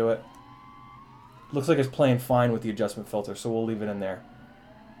back into it. Looks like it's playing fine with the adjustment filter, so we'll leave it in there.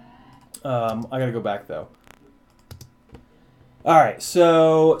 I got to go back though. Alright,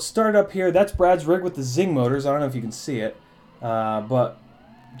 so start up here. That's Brad's rig with the Zing motors. I don't know if you can see it. But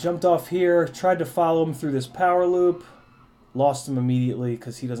jumped off here, tried to follow him through this power loop. Lost him immediately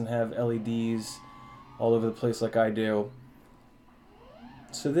because he doesn't have LEDs all over the place like I do.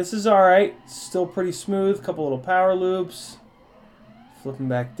 So this is alright. Still pretty smooth. Couple little power loops. Flipping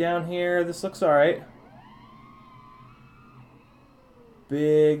back down here. This looks alright.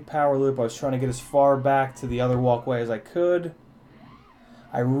 Big power loop. I was trying to get as far back to the other walkway as I could.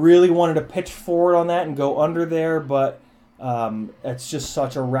 I really wanted to pitch forward on that and go under there, but it's just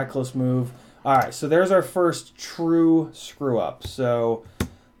such a reckless move. Alright, so there's our first true screw up. So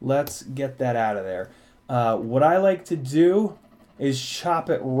let's get that out of there. What I like to do is chop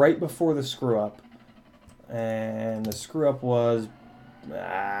it right before the screw up. And the screw up was...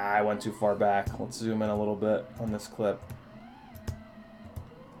 I went too far back. Let's zoom in a little bit on this clip.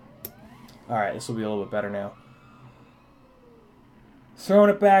 All right, this will be a little bit better now. Throwing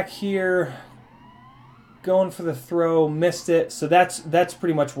it back here. Going for the throw, missed it. So that's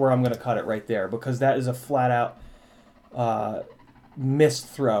pretty much where I'm going to cut it right there, because that is a flat out missed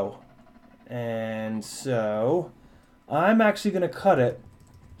throw. And so I'm actually going to cut it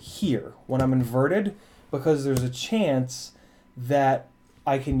here when I'm inverted, because there's a chance that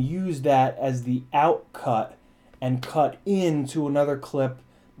I can use that as the out cut and cut into another clip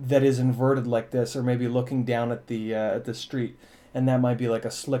that is inverted like this, or maybe looking down at the street, and that might be like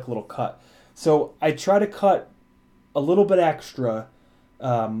a slick little cut. So I try to cut a little bit extra,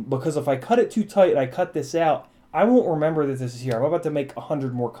 because if I cut it too tight and I cut this out, I won't remember that this is here. I'm about to make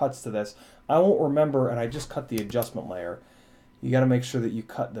 100 more cuts to this. I won't remember, and I just cut the adjustment layer. You got to make sure that you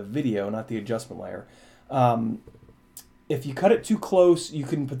cut the video, not the adjustment layer. If you cut it too close, you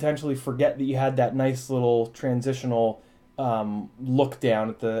can potentially forget that you had that nice little transitional look down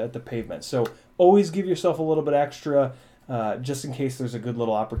at the pavement. So always give yourself a little bit extra, just in case there's a good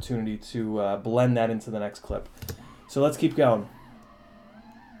little opportunity to blend that into the next clip. So let's keep going.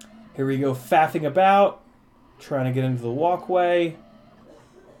 Here we go, faffing about, trying to get into the walkway.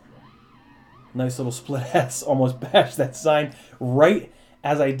 Nice little split S, almost bashed that sign. Right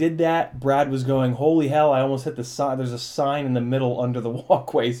as I did that, Brad was going, holy hell, I almost hit the sign. There's a sign in the middle under the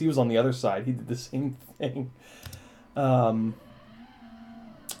walkways. He was on the other side. He did the same thing.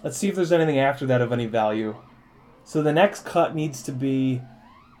 Let's see if there's anything after that of any value. So the next cut needs to be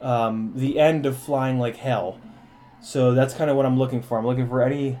the end of flying like hell. So that's kind of what I'm looking for. I'm looking for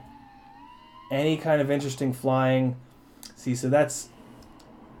any kind of interesting flying. See, so that's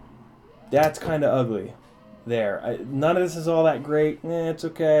kind of ugly. There. None of this is all that great. It's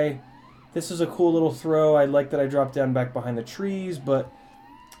okay. This is a cool little throw. I like that I dropped down back behind the trees, but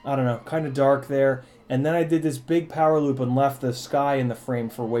I don't know, kind of dark there. And then I did this big power loop and left the sky in the frame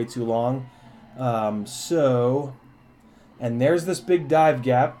for way too long. And there's this big dive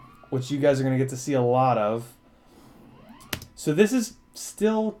gap, which you guys are going to get to see a lot of. So this is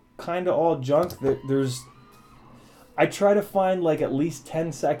still kind of all junk. I try to find like at least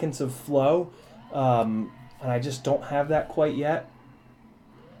 10 seconds of flow, and I just don't have that quite yet.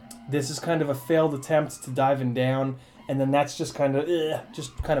 This is kind of a failed attempt to diving down, and then that's just kind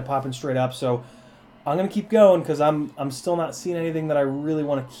of popping straight up. So I'm gonna keep going because I'm still not seeing anything that I really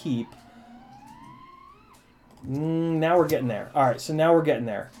want to keep. Now we're getting there. All right, so now we're getting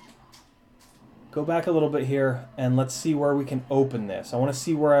there. Go back a little bit here, and let's see where we can open this. I want to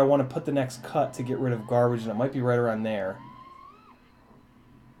see where I want to put the next cut to get rid of garbage, and it might be right around there.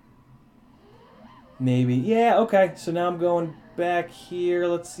 Maybe. Yeah, okay. So now I'm going back here.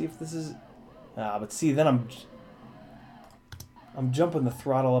 Let's see if this is... but see, then I'm jumping the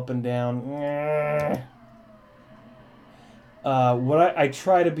throttle up and down. I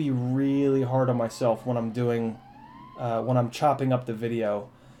try to be really hard on myself when I'm doing... when I'm chopping up the video,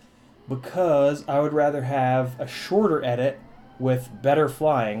 because I would rather have a shorter edit with better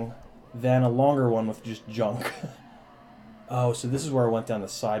flying than a longer one with just junk. Oh, so this is where I went down the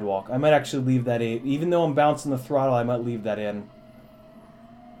sidewalk. I might actually leave that in. Even though I'm bouncing the throttle, I might leave that in,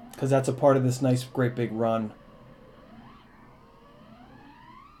 because that's a part of this nice, great big run.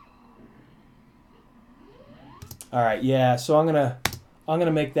 All right, yeah. So I'm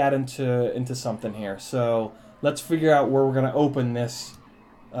gonna make that into something here. So let's figure out where we're gonna open this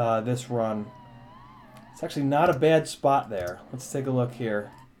this run. It's actually not a bad spot there. Let's take a look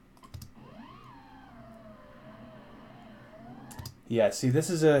here. Yeah, see, this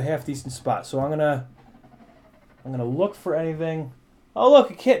is a half decent spot. So I'm gonna look for anything. Oh,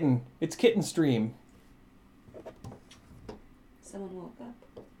 look, a kitten. It's Kitten Stream. Someone woke up.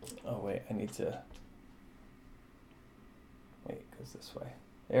 Oh wait, I need to. Wait, it goes this way.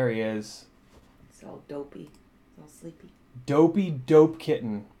 There he is. It's all dopey. It's all sleepy. Dopey dope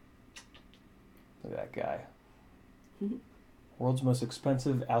kitten. Look at that guy. World's most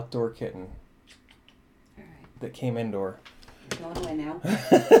expensive outdoor kitten. All right. That came indoor. Going away now.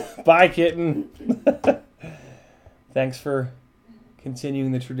 Bye, kitten. Thanks for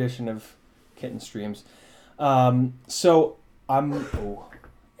continuing the tradition of kitten streams. So oh,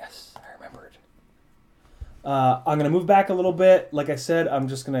 yes, I remembered. I'm going to move back a little bit. Like I said, I'm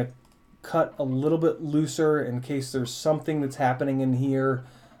just going to cut a little bit looser in case there's something that's happening in here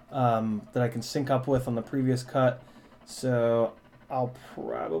that I can sync up with on the previous cut. So I'll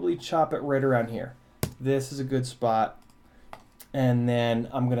probably chop it right around here. This is a good spot. And then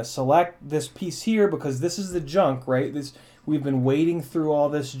I'm going to select this piece here because this is the junk, right? We've been wading through all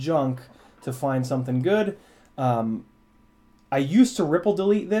this junk to find something good. I used to ripple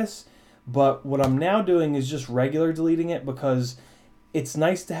delete this, but what I'm now doing is just regular deleting it, because it's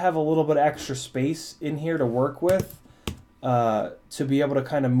nice to have a little bit of extra space in here to work with, to be able to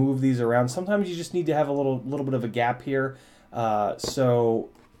kind of move these around. Sometimes you just need to have a little bit of a gap here. So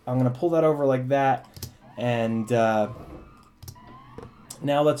I'm going to pull that over like that. And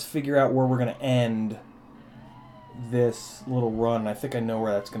now let's figure out where we're going to end this little run. I think I know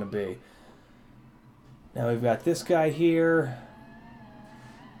where that's going to be. Now we've got this guy here.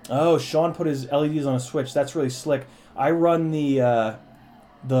 Oh, Sean put his LEDs on a switch. That's really slick. I run the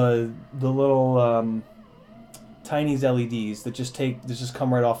little Tiny's LEDs that just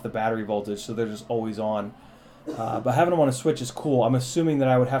come right off the battery voltage, so they're just always on. But having them on a switch is cool. I'm assuming that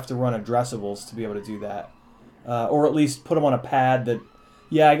I would have to run addressables to be able to do that, or at least put them on a pad that.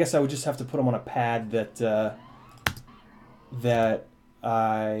 Yeah, I guess I would just have to put them on a pad that that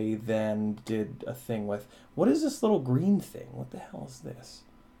I then did a thing with. What is this little green thing? What the hell is this?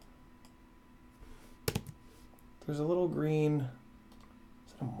 There's a little green.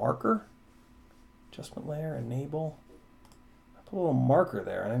 Is it a marker? Adjustment layer, enable. I put a little marker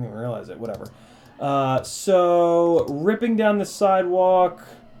there. I didn't even realize it. Whatever. So ripping down the sidewalk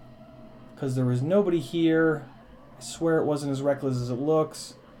because there was nobody here. I swear it wasn't as reckless as it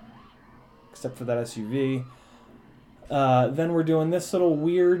looks, except for that SUV. Then we're doing this little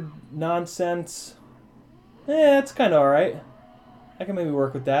weird nonsense. It's kind of alright. I can maybe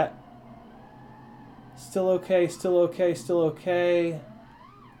work with that. Still okay, still okay, still okay.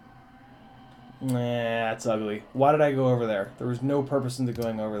 That's ugly. Why did I go over there? There was no purpose into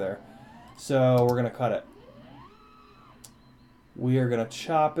going over there. So we're going to cut it. We are going to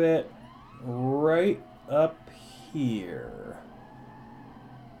chop it right up here.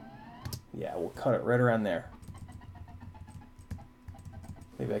 Yeah, we'll cut it right around there.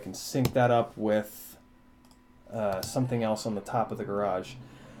 Maybe I can sync that up with something else on the top of the garage.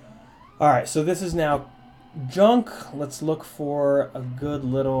 Alright, so this is now junk. Let's look for a good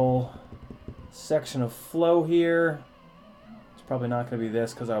little section of flow here. It's probably not going to be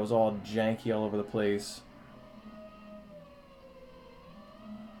this because I was all janky all over the place.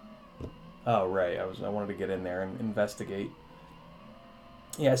 Oh, right. I wanted to get in there and investigate.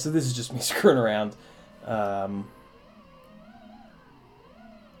 Yeah, so this is just me screwing around. There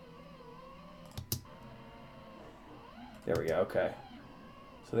we go. Okay.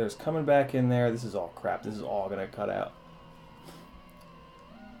 So there's coming back in there. This is all crap. This is all going to cut out.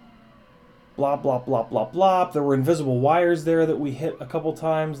 Blop, blop, blop, blop, blop. There were invisible wires there that we hit a couple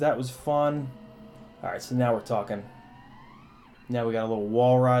times. That was fun. Alright, so now we're talking. Now we got a little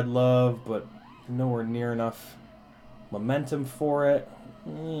wall ride love, but nowhere near enough momentum for it.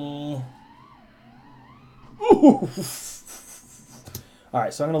 Alright,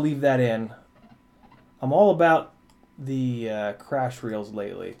 so I'm going to leave that in. I'm all about the crash reels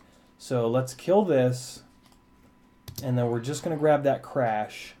lately. So let's kill this, and then we're just going to grab that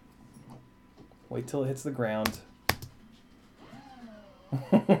crash. Wait till it hits the ground.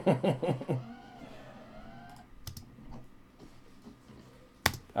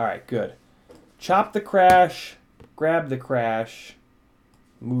 Alright, good. Chop the crash, grab the crash,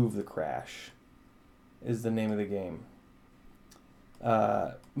 move the crash is the name of the game.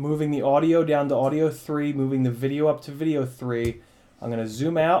 Moving the audio down to audio 3, moving the video up to video 3. I'm going to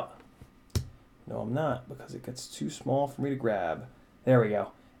zoom out. No, I'm not, because it gets too small for me to grab. There we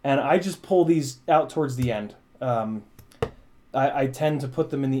go. And I just pull these out towards the end. I tend to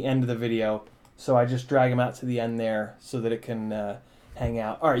put them in the end of the video, so I just drag them out to the end there so that it can hang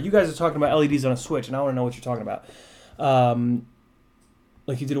out. All right, you guys are talking about LEDs on a switch, and I want to know what you're talking about.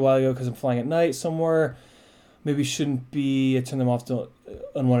 Like you did a while ago, because I'm flying at night somewhere. Maybe shouldn't be turn them off to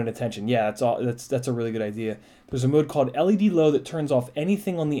unwanted attention. Yeah, that's a really good idea. There's a mode called LED low that turns off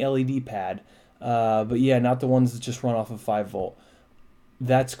anything on the LED pad. But yeah, not the ones that just run off of 5 volt.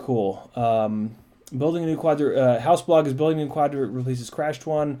 That's cool. Building a new quadrant. House blog is building a new quadrant, replaces crashed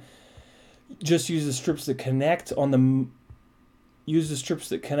one. Just use the strips that connect on the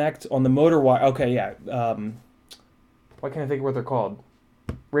motor wire. Okay, yeah. Why can't I think of what they're called?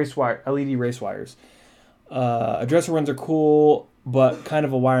 Race wire, LED race wires. Addressable runs are cool, but kind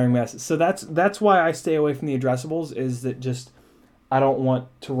of a wiring mess. So that's why I stay away from the addressables, is that just I don't want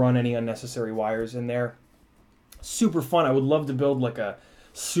to run any unnecessary wires in there. Super fun. I would love to build like a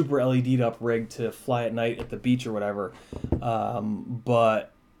super LED'd up rig to fly at night at the beach or whatever.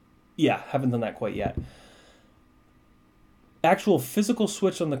 But yeah, haven't done that quite yet. Actual physical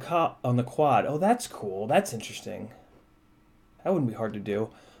switch on the quad. Oh, that's cool. That's interesting. That wouldn't be hard to do.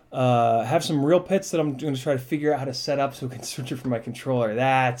 Have some real pits that I'm going to try to figure out how to set up so we can switch it from my controller.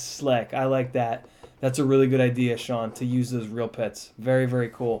 That's slick. I like that. That's a really good idea, Sean, to use those real pits. Very, very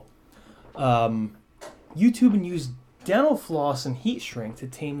cool. YouTube and use dental floss and heat shrink to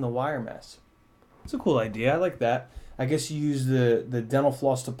tame the wire mess. It's a cool idea. I like that. I guess you use the dental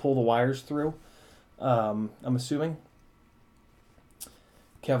floss to pull the wires through. I'm assuming.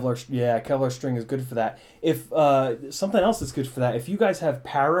 Kevlar string is good for that. If something else that's good for that, if you guys have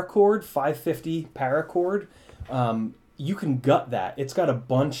paracord, 550 paracord, you can gut that. It's got a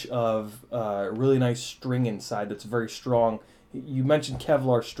bunch of really nice string inside that's very strong. You mentioned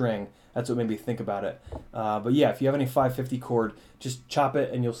Kevlar string. That's what made me think about it. But yeah, if you have any 550 cord, just chop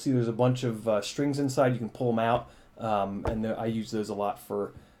it and you'll see there's a bunch of strings inside. You can pull them out. And I use those a lot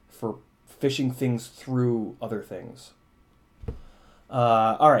for fishing things through other things.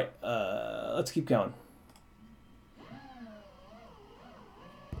 All right, let's keep going.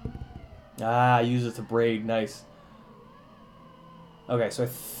 Use it to braid. Nice. Okay, so I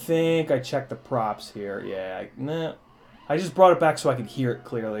think I checked the props here. Yeah, nah. I just brought it back so I could hear it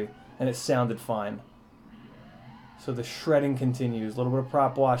clearly, and it sounded fine. So the shredding continues. A little bit of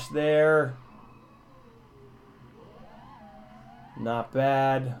prop wash there. Not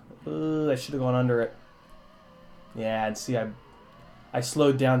bad. I should have gone under it. Yeah, and see, I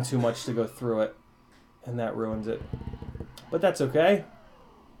slowed down too much to go through it, and that ruins it. But that's okay.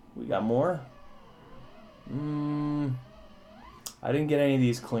 We got more. I didn't get any of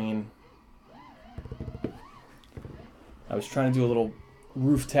these clean. I was trying to do a little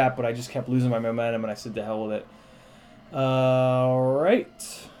roof tap, but I just kept losing my momentum, and I said to hell with it. All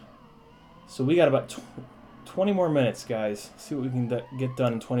right. So we got about 20 more minutes, guys. See what we can get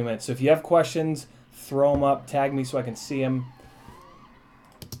done in 20 minutes. So if you have questions, throw them up. Tag me so I can see them.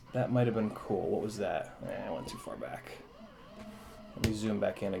 That might have been cool. What was that? I went too far back. Let me zoom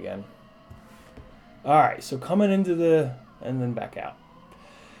back in again. All right, so coming into the... and then back out.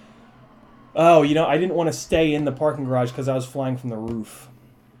 Oh, you know, I didn't want to stay in the parking garage because I was flying from the roof.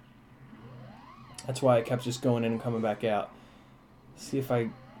 That's why I kept just going in and coming back out. See if I...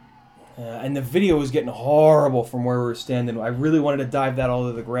 and the video was getting horrible from where we were standing. I really wanted to dive that all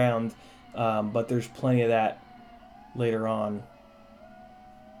to the ground, but there's plenty of that later on.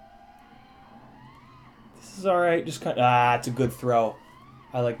 This is all right. Just kind of, it's a good throw.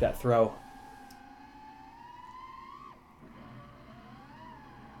 I like that throw.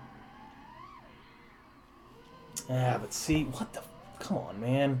 But see, what the... come on,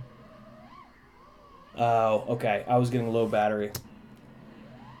 man. Oh, okay. I was getting low battery.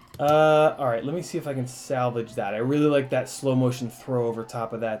 Alright, let me see if I can salvage that. I really like that slow motion throw over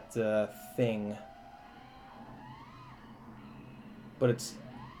top of that thing. But it's...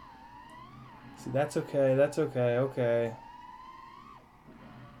 see, that's okay, okay.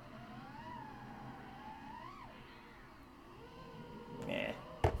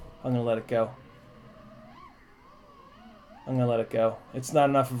 I'm gonna let it go. It's not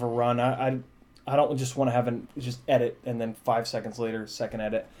enough of a run. I don't just want to have just edit and then 5 seconds later, second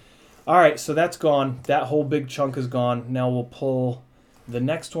edit. All right, so that's gone. That whole big chunk is gone. Now we'll pull the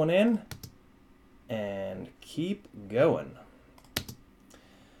next one in and keep going.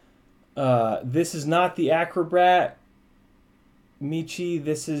 This is not the Acrobat Michi.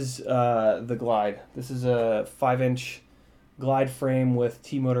 This is the Glide. This is a 5-inch Glide frame with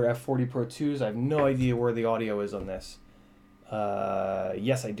T-Motor F40 Pro 2s. I have no idea where the audio is on this.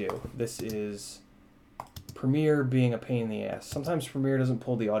 Yes, I do. This is Premiere being a pain in the ass. Sometimes Premiere doesn't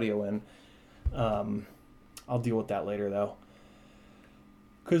pull the audio in. I'll deal with that later, though.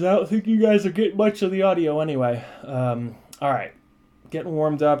 Because I don't think you guys are getting much of the audio anyway. All right. Getting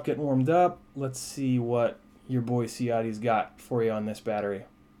warmed up. Let's see what your boy Ciati's got for you on this battery.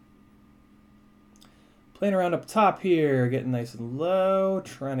 Playing around up top here, getting nice and low.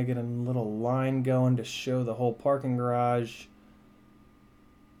 Trying to get a little line going to show the whole parking garage.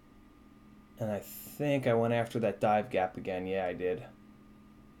 And I think I went after that dive gap again. Yeah, I did.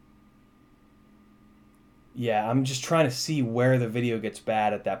 Yeah, I'm just trying to see where the video gets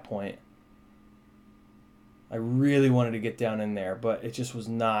bad at that point. I really wanted to get down in there, but it just was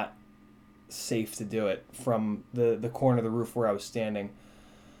not safe to do it from the corner of the roof where I was standing.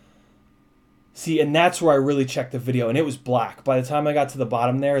 See, and that's where I really checked the video, and it was black. By the time I got to the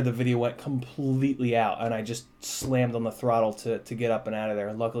bottom there, the video went completely out, and I just slammed on the throttle to get up and out of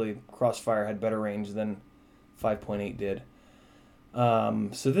there. Luckily, Crossfire had better range than 5.8 did.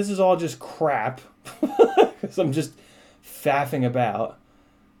 So this is all just crap, because I'm just faffing about.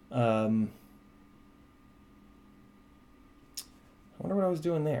 I wonder what I was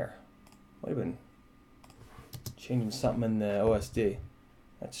doing there. Might have been changing something in the OSD.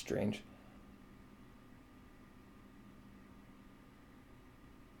 That's strange.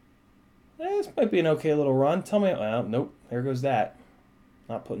 This might be an okay little run. Tell me... well, nope. There goes that.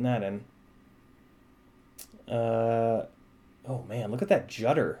 Not putting that in. Oh man, look at that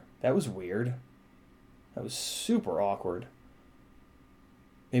judder. That was weird. That was super awkward.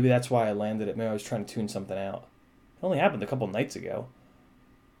 Maybe that's why I landed it. Maybe I was trying to tune something out. It only happened a couple nights ago.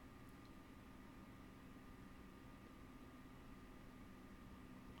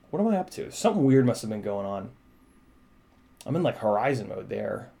 What am I up to? Something weird must have been going on. I'm in like horizon mode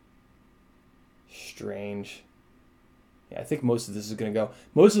there. Strange. Yeah, I think most of this is going to go.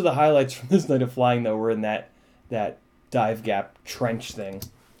 Most of the highlights from this night of flying, though, were in that dive gap trench thing.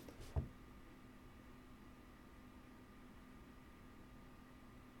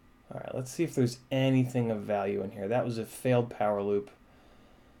 All right, let's see if there's anything of value in here. That was a failed power loop.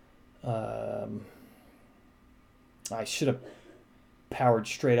 I should have powered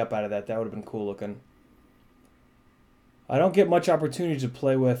straight up out of that. That would have been cool looking. I don't get much opportunity to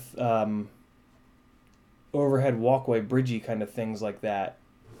play with overhead walkway, bridgey kind of things like that.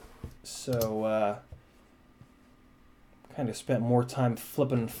 So kind of spent more time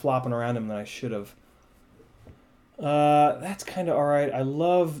flipping and flopping around him than I should have. That's kind of alright. I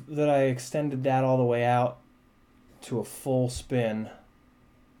love that I extended that all the way out to a full spin.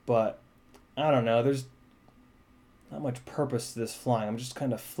 But, I don't know. There's not much purpose to this flying. I'm just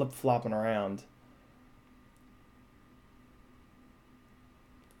kind of flip-flopping around.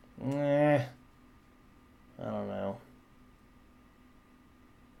 I don't know.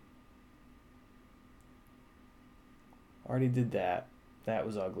 Already did that. That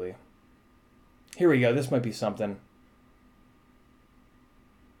was ugly. Here we go. This might be something.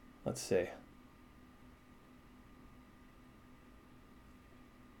 Let's see.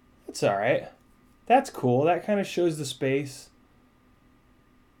 It's alright. That's cool. That kind of shows the space.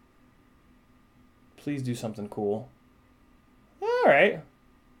 Please do something cool. Alright.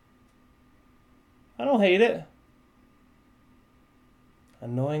 I don't hate it.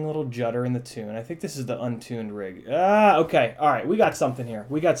 Annoying little judder in the tune. I think this is the untuned rig. Okay. Alright, we got something here.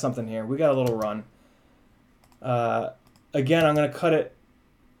 We got a little run. Again, I'm going to cut it.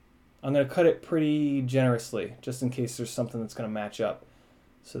 I'm going to cut it pretty generously, just in case there's something that's going to match up.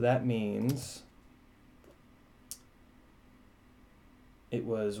 So that means it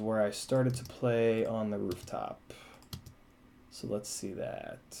was where I started to play on the rooftop. So let's see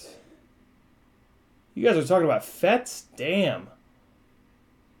that. You guys are talking about FETs? Damn.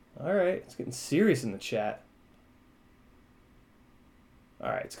 Alright, it's getting serious in the chat.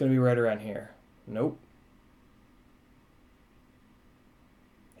 Alright, it's going to be right around here. Nope.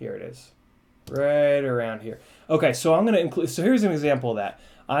 Here it is. Right around here. Okay, so I'm going to include... So here's an example of that.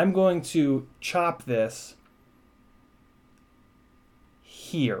 I'm going to chop this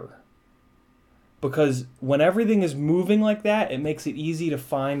here. Because when everything is moving like that, it makes it easy to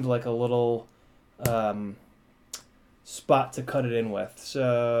find like a little spot to cut it in with.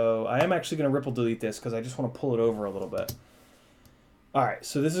 So I am actually going to ripple delete this because I just want to pull it over a little bit. Alright,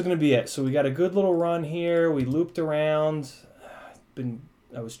 so this is going to be it. So we got a good little run here. We looped around.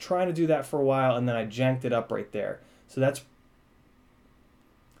 I was trying to do that for a while, and then I janked it up right there. So that's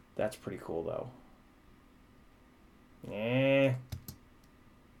pretty cool, though.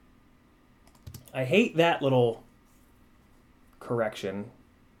 I hate that little correction.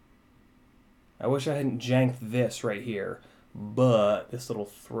 I wish I hadn't janked this right here, but this little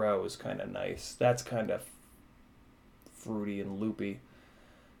throw is kind of nice. That's kind of fruity and loopy.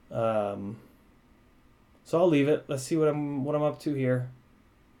 So I'll leave it. Let's see what I'm up to here.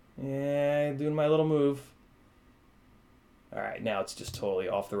 Yeah, doing my little move. Alright, now it's just totally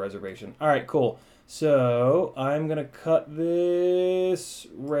off the reservation. Alright, cool. So, I'm going to cut this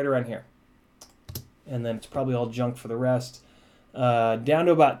right around here. And then it's probably all junk for the rest. Down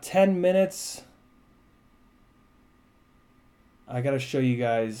to about 10 minutes. I got to show you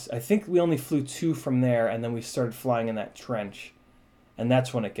guys. I think we only flew 2 from there, and then we started flying in that trench. And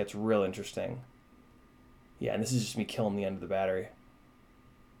that's when it gets real interesting. Yeah, and this is just me killing the end of the battery.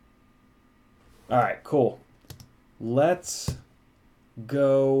 Alright, cool. Let's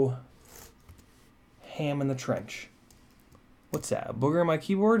go ham in the trench. What's that? A booger on my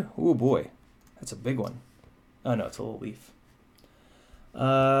keyboard? Oh boy. That's a big one. Oh no, it's a little leaf.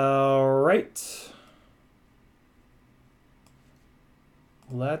 Alright.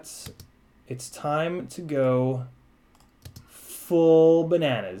 It's time to go full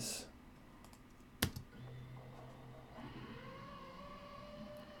bananas.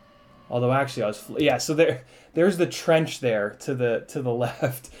 Although actually so there's the trench there to the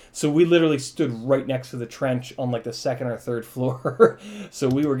left. So we literally stood right next to the trench on like the second or third floor. So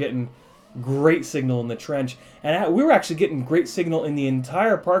we were getting great signal in the trench, and we were actually getting great signal in the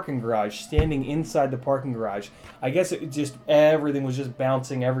entire parking garage, standing inside the parking garage. I guess everything was just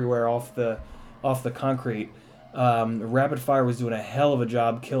bouncing everywhere off the off the concrete. Rapid fire was doing a hell of a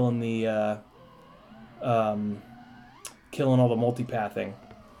job killing the killing all the multipathing.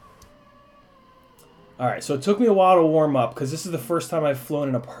 All right, so it took me a while to warm up because this is the first time I've flown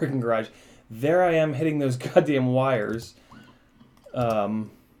in a parking garage. There I am hitting those goddamn wires,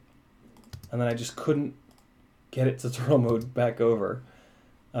 and then I just couldn't get it to turtle mode back over.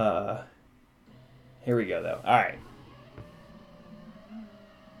 Here we go, though. All right.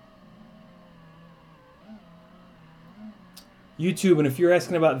 YouTube, and if you're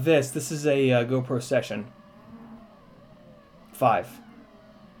asking about this is a GoPro Session 5.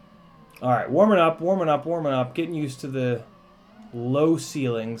 All right, warming up, getting used to the low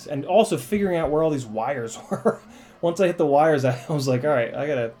ceilings, and also figuring out where all these wires were. Once I hit the wires, I was like, all right, I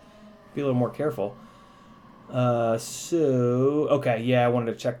gotta be a little more careful. Okay, yeah, I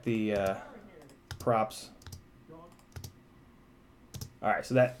wanted to check the props. All right,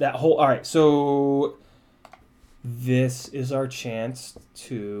 so all right, so this is our chance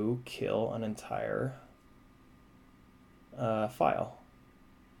to kill an entire file.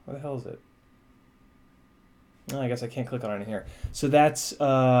 Where the hell is it? I guess I can't click on it in here. So that's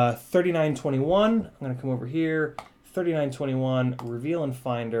 3921. I'm going to come over here. 3921, reveal and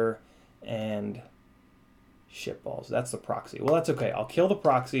finder, and shitballs. That's the proxy. Well, that's okay. I'll kill the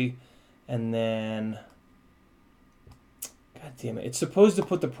proxy, and then... God damn it. It's supposed to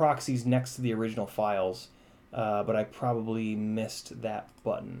put the proxies next to the original files, but I probably missed that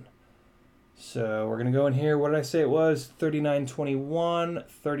button. So we're going to go in here. What did I say it was? 3921,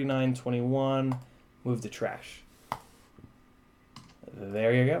 3921, move to trash.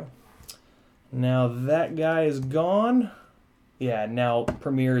 There you go. Now that guy is gone. Yeah, now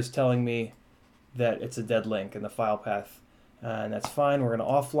Premiere is telling me that it's a dead link in the file path. And that's fine. We're going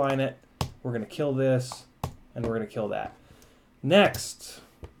to offline it. We're going to kill this, and we're going to kill that. Next,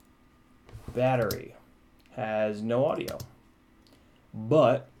 battery has no audio,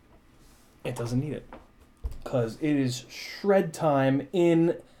 but it doesn't need it because it is shred time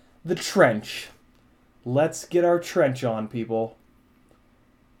in the trench. Let's get our trench on, people.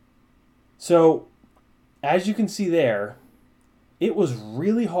 So, as you can see there, it was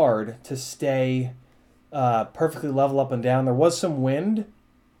really hard to stay perfectly level up and down. There was some wind,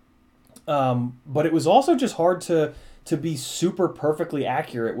 but it was also just hard to be super perfectly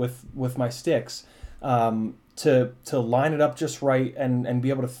accurate with my sticks. To line it up just right and be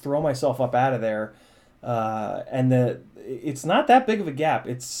able to throw myself up out of there. And it's not that big of a gap.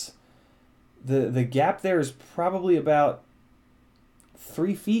 It's the gap there is probably about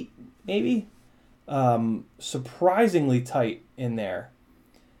 3 feet, maybe. Surprisingly tight in there.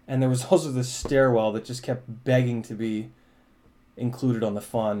 And there was also this stairwell that just kept begging to be included on the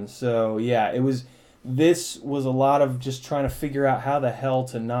fun. So yeah, this was a lot of just trying to figure out how the hell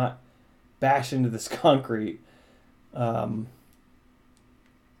to not bash into this concrete, and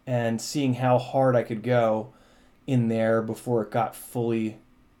seeing how hard I could go in there before it got fully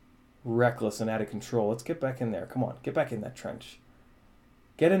reckless and out of control. Let's get back in there. Come on, get back in that trench.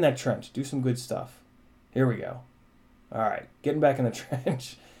 Get in that trench. Do some good stuff. Here we go. All right, getting back in the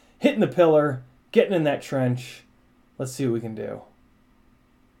trench. Hitting the pillar. Getting in that trench. Let's see what we can do.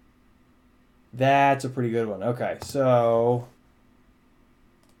 That's a pretty good one. Okay, so...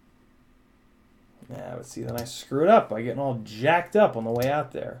 Yeah, but see, then I screwed up by getting all jacked up on the way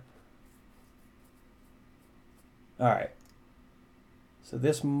out there. All right. So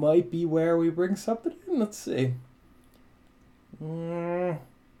this might be where we bring something in. Let's see. Yeah,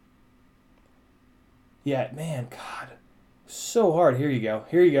 man, God. So hard. Here you go.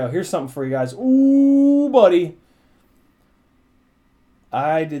 Here you go. Here's something for you guys. Ooh, buddy.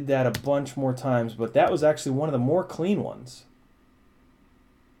 I did that a bunch more times, but that was actually one of the more clean ones.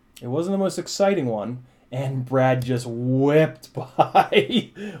 It wasn't the most exciting one, and Brad just whipped by.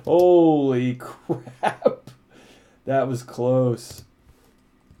 Holy crap. That was close.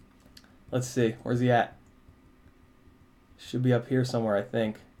 Let's see. Where's he at? Should be up here somewhere, I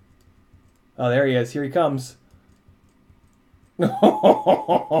think. Oh, there he is. Here he comes. Oh,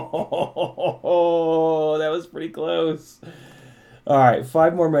 that was pretty close. All right,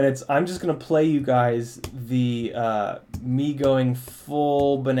 5 more minutes. I'm just going to play you guys the me going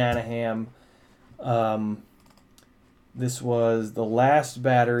full banana ham. This was the last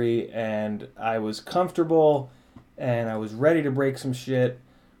battery, and I was comfortable, and I was ready to break some shit,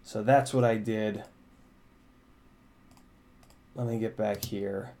 so that's what I did. Let me get back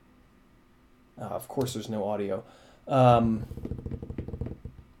here. Of course there's no audio. I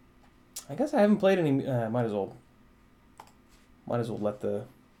guess I haven't played any... Might as well let the...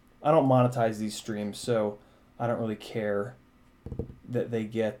 I don't monetize these streams, so I don't really care that they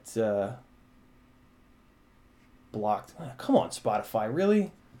get blocked. Come on, Spotify,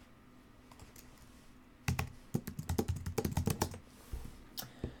 really?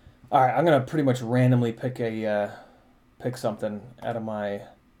 All right, I'm gonna pretty much randomly pick something out of my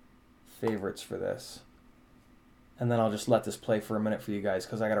favorites for this, and then I'll just let this play for a minute for you guys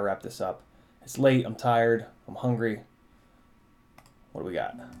because I gotta wrap this up. It's late. I'm tired. I'm hungry. What do we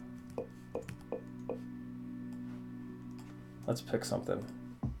got? Let's pick something.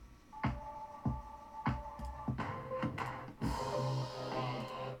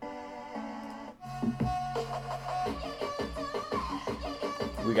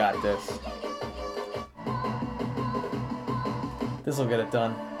 We got this. This'll get it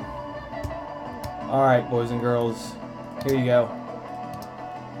done. Alright, boys and girls. Here you go.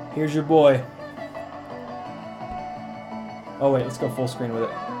 Here's your boy. Oh wait, let's go full screen with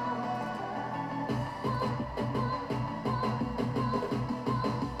it.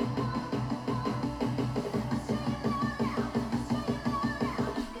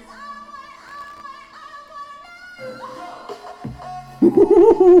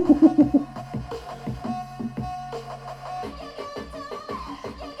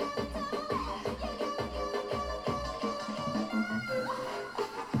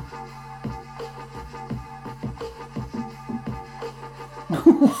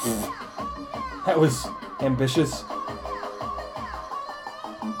 That was ambitious.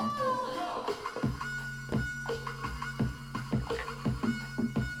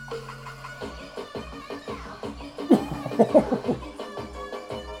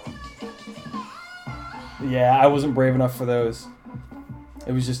 Yeah, I wasn't brave enough for those.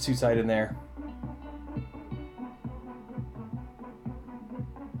 It was just too tight in there.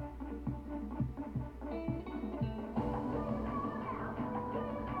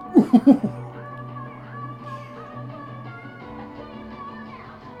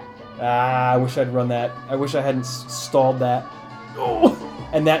 I wish I'd run that. I wish I hadn't stalled that. Oh!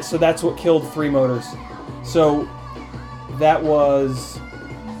 And so that's what killed 3 motors. So that was,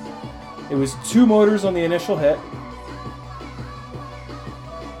 it was 2 motors on the initial hit.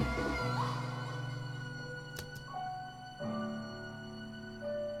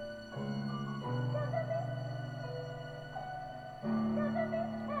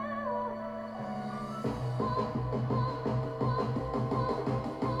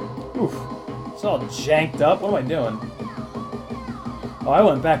 Oof. It's all janked up. What am I doing? Oh, I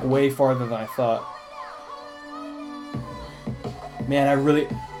went back way farther than I thought. Man,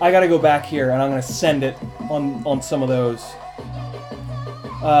 I gotta go back here and I'm gonna send it on some of those.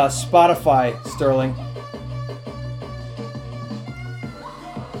 Spotify, Sterling.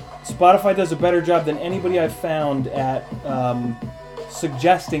 Spotify does a better job than anybody I've found at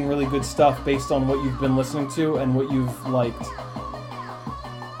suggesting really good stuff based on what you've been listening to and what you've liked.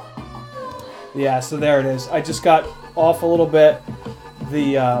 Yeah, so there it is. I just got off a little bit.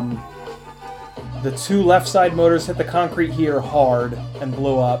 The 2 left side motors hit the concrete here hard and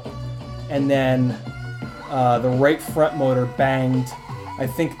blew up, and then the right front motor banged. I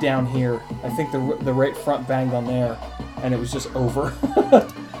think down here. I think the right front banged on there, and it was just over.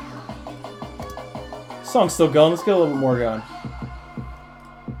 Song's still going. Let's get a little bit more going.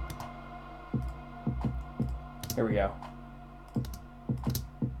 Here we go.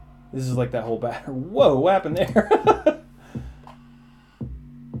 This is like that whole batter. Whoa, what happened there?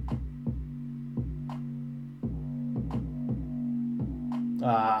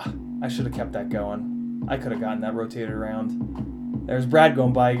 I should have kept that going. I could have gotten that rotated around. There's Brad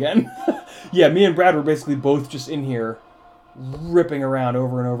going by again. Yeah, me and Brad were basically both just in here ripping around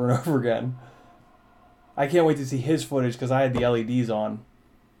over and over and over again. I can't wait to see his footage because I had the LEDs on.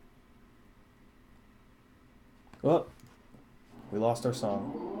 Oh, we lost our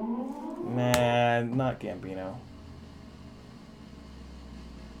song. Man, not Gambino.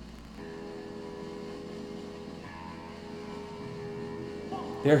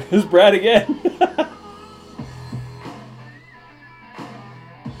 There's Brad again.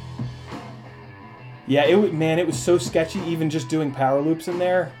 Yeah, it was so sketchy even just doing power loops in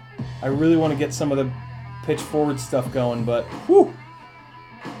there. I really want to get some of the pitch forward stuff going, but whew.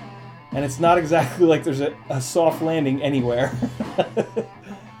 And it's not exactly like there's a soft landing anywhere.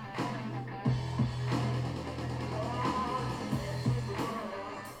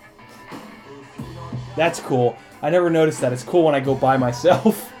 That's cool. I never noticed that. It's cool when I go by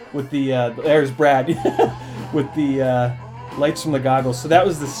myself with the, there's Brad, with the lights from the goggles. So that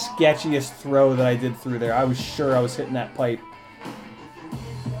was the sketchiest throw that I did through there. I was sure I was hitting that pipe.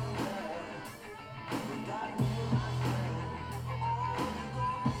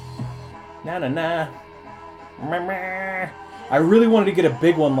 Na na na. I really wanted to get a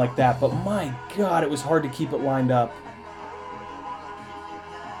big one like that, but my God, it was hard to keep it lined up.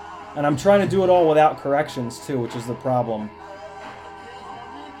 And I'm trying to do it all without corrections too, which is the problem.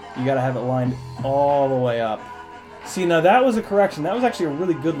 You gotta have it lined all the way up. See, now that was a correction. That was actually a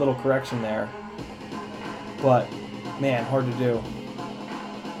really good little correction there. But, man, hard to do.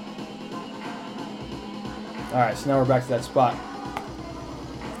 Alright, so now we're back to that spot.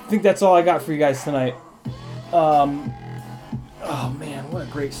 I think that's all I got for you guys tonight. Oh man, what a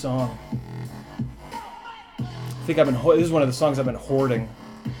great song. I think this is one of the songs I've been hoarding.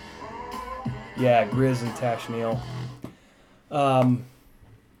 Yeah, Grizz and Tash Neal.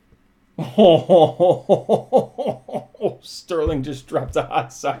 Sterling just dropped a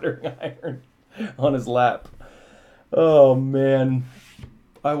hot soldering iron on his lap. Oh man,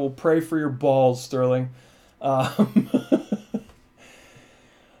 I will pray for your balls, Sterling. All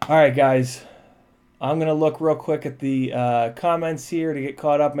right, guys. I'm gonna look real quick at the comments here to get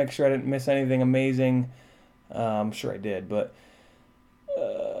caught up, make sure I didn't miss anything amazing. I'm sure I did, but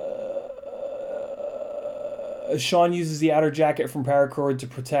Sean uses the outer jacket from paracord to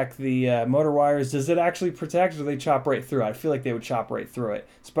protect the motor wires. Does it actually protect, or do they chop right through it? I feel like they would chop right through it,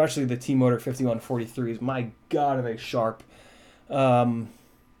 especially the T-Motor 5143s. My God, are they sharp.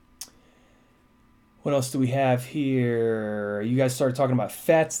 What else do we have here? You guys started talking about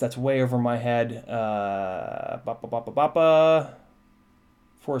FETs. That's way over my head.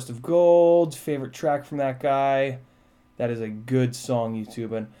 Forest of Gold. Favorite track from that guy. That is a good song,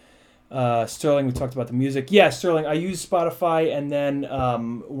 YouTubing. Sterling, we talked about the music. Yeah, Sterling, I use Spotify, and then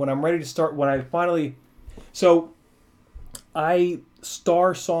when I'm ready to start, so I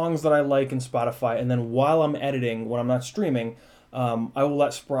star songs that I like in Spotify, and then while I'm editing, when I'm not streaming, I will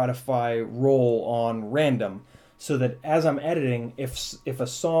let Spotify roll on random, so that as I'm editing, if a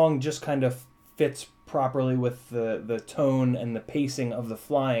song just kind of fits properly with the tone and the pacing of the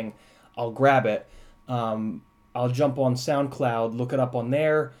flying, I'll grab it. I'll jump on SoundCloud, look it up on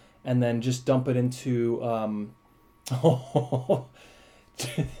there, and then just dump it into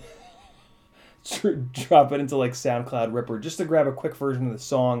drop it into like SoundCloud Ripper just to grab a quick version of the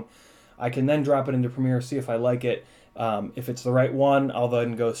song. I can then drop it into Premiere, see if I like it. If it's the right one, I'll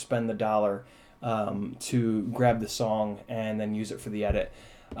then go spend the $1 to grab the song and then use it for the edit.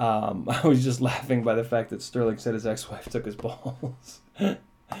 I was just laughing by the fact that Sterling said his ex-wife took his balls.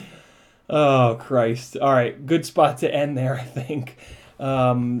 Oh, Christ. All right, good spot to end there, I think.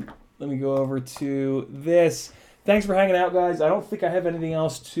 Let me go over to this. Thanks for hanging out, guys. I don't think I have anything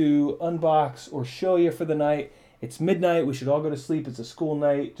else to unbox or show you for the night. It's midnight. We should all go to sleep. It's a school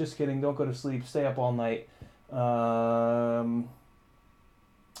night. Just kidding. Don't go to sleep. Stay up all night.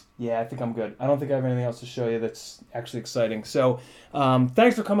 Yeah, I think I'm good. I don't think I have anything else to show you that's actually exciting. So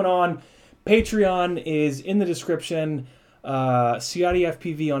thanks for coming on. Patreon is in the description.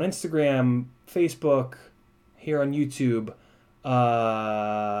 McManusFPV on Instagram, Facebook, here on YouTube.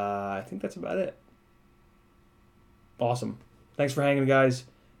 I think that's about it. Awesome. Thanks for hanging, guys.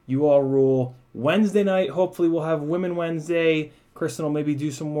 You all rule. Wednesday night, hopefully we'll have Women Wednesday. Kristen will maybe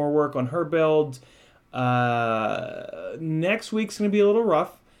do some more work on her build. Next week's going to be a little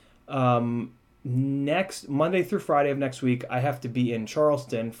rough. Next Monday through Friday of next week, I have to be in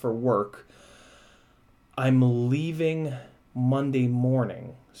Charleston for work. I'm leaving Monday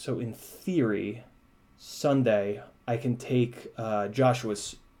morning. So in theory, Sunday, I can take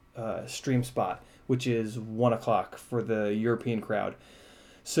Joshua's stream spot, which is 1 o'clock for the European crowd.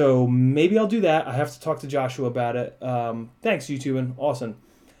 So maybe I'll do that. I have to talk to Joshua about it. Thanks, YouTubing. Awesome.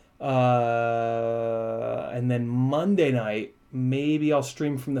 And then Monday night, maybe I'll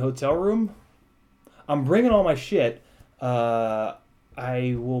stream from the hotel room. I'm bringing all my shit. I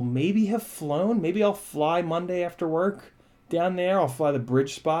will maybe have flown. Maybe I'll fly Monday after work down there. I'll fly the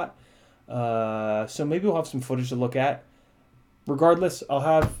bridge spot. So maybe we'll have some footage to look at. Regardless, I'll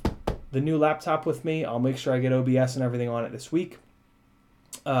have the new laptop with me. I'll make sure I get OBS and everything on it this week.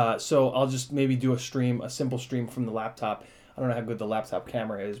 So I'll just maybe do a simple stream from the laptop. I don't know how good the laptop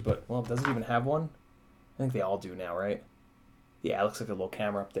camera is, but, well, does it even have one? I think they all do now, right? Yeah, it looks like a little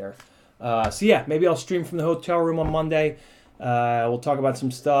camera up there. So yeah, maybe I'll stream from the hotel room on Monday. We'll talk about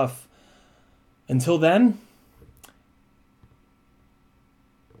some stuff. Until then,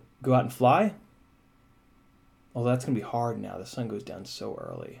 go out and fly. Although that's going to be hard now. The sun goes down so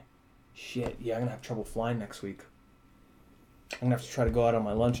early. Shit, yeah, I'm going to have trouble flying next week. I'm going to have to try to go out on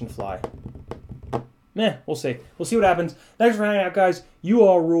my lunch and fly. We'll see. We'll see what happens. Thanks for hanging out, guys. You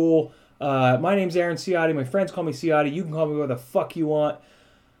all rule. My name's Aaron Ciotti. My friends call me Ciotti. You can call me whatever the fuck you want.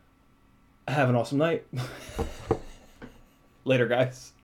 Have an awesome night. Later, guys.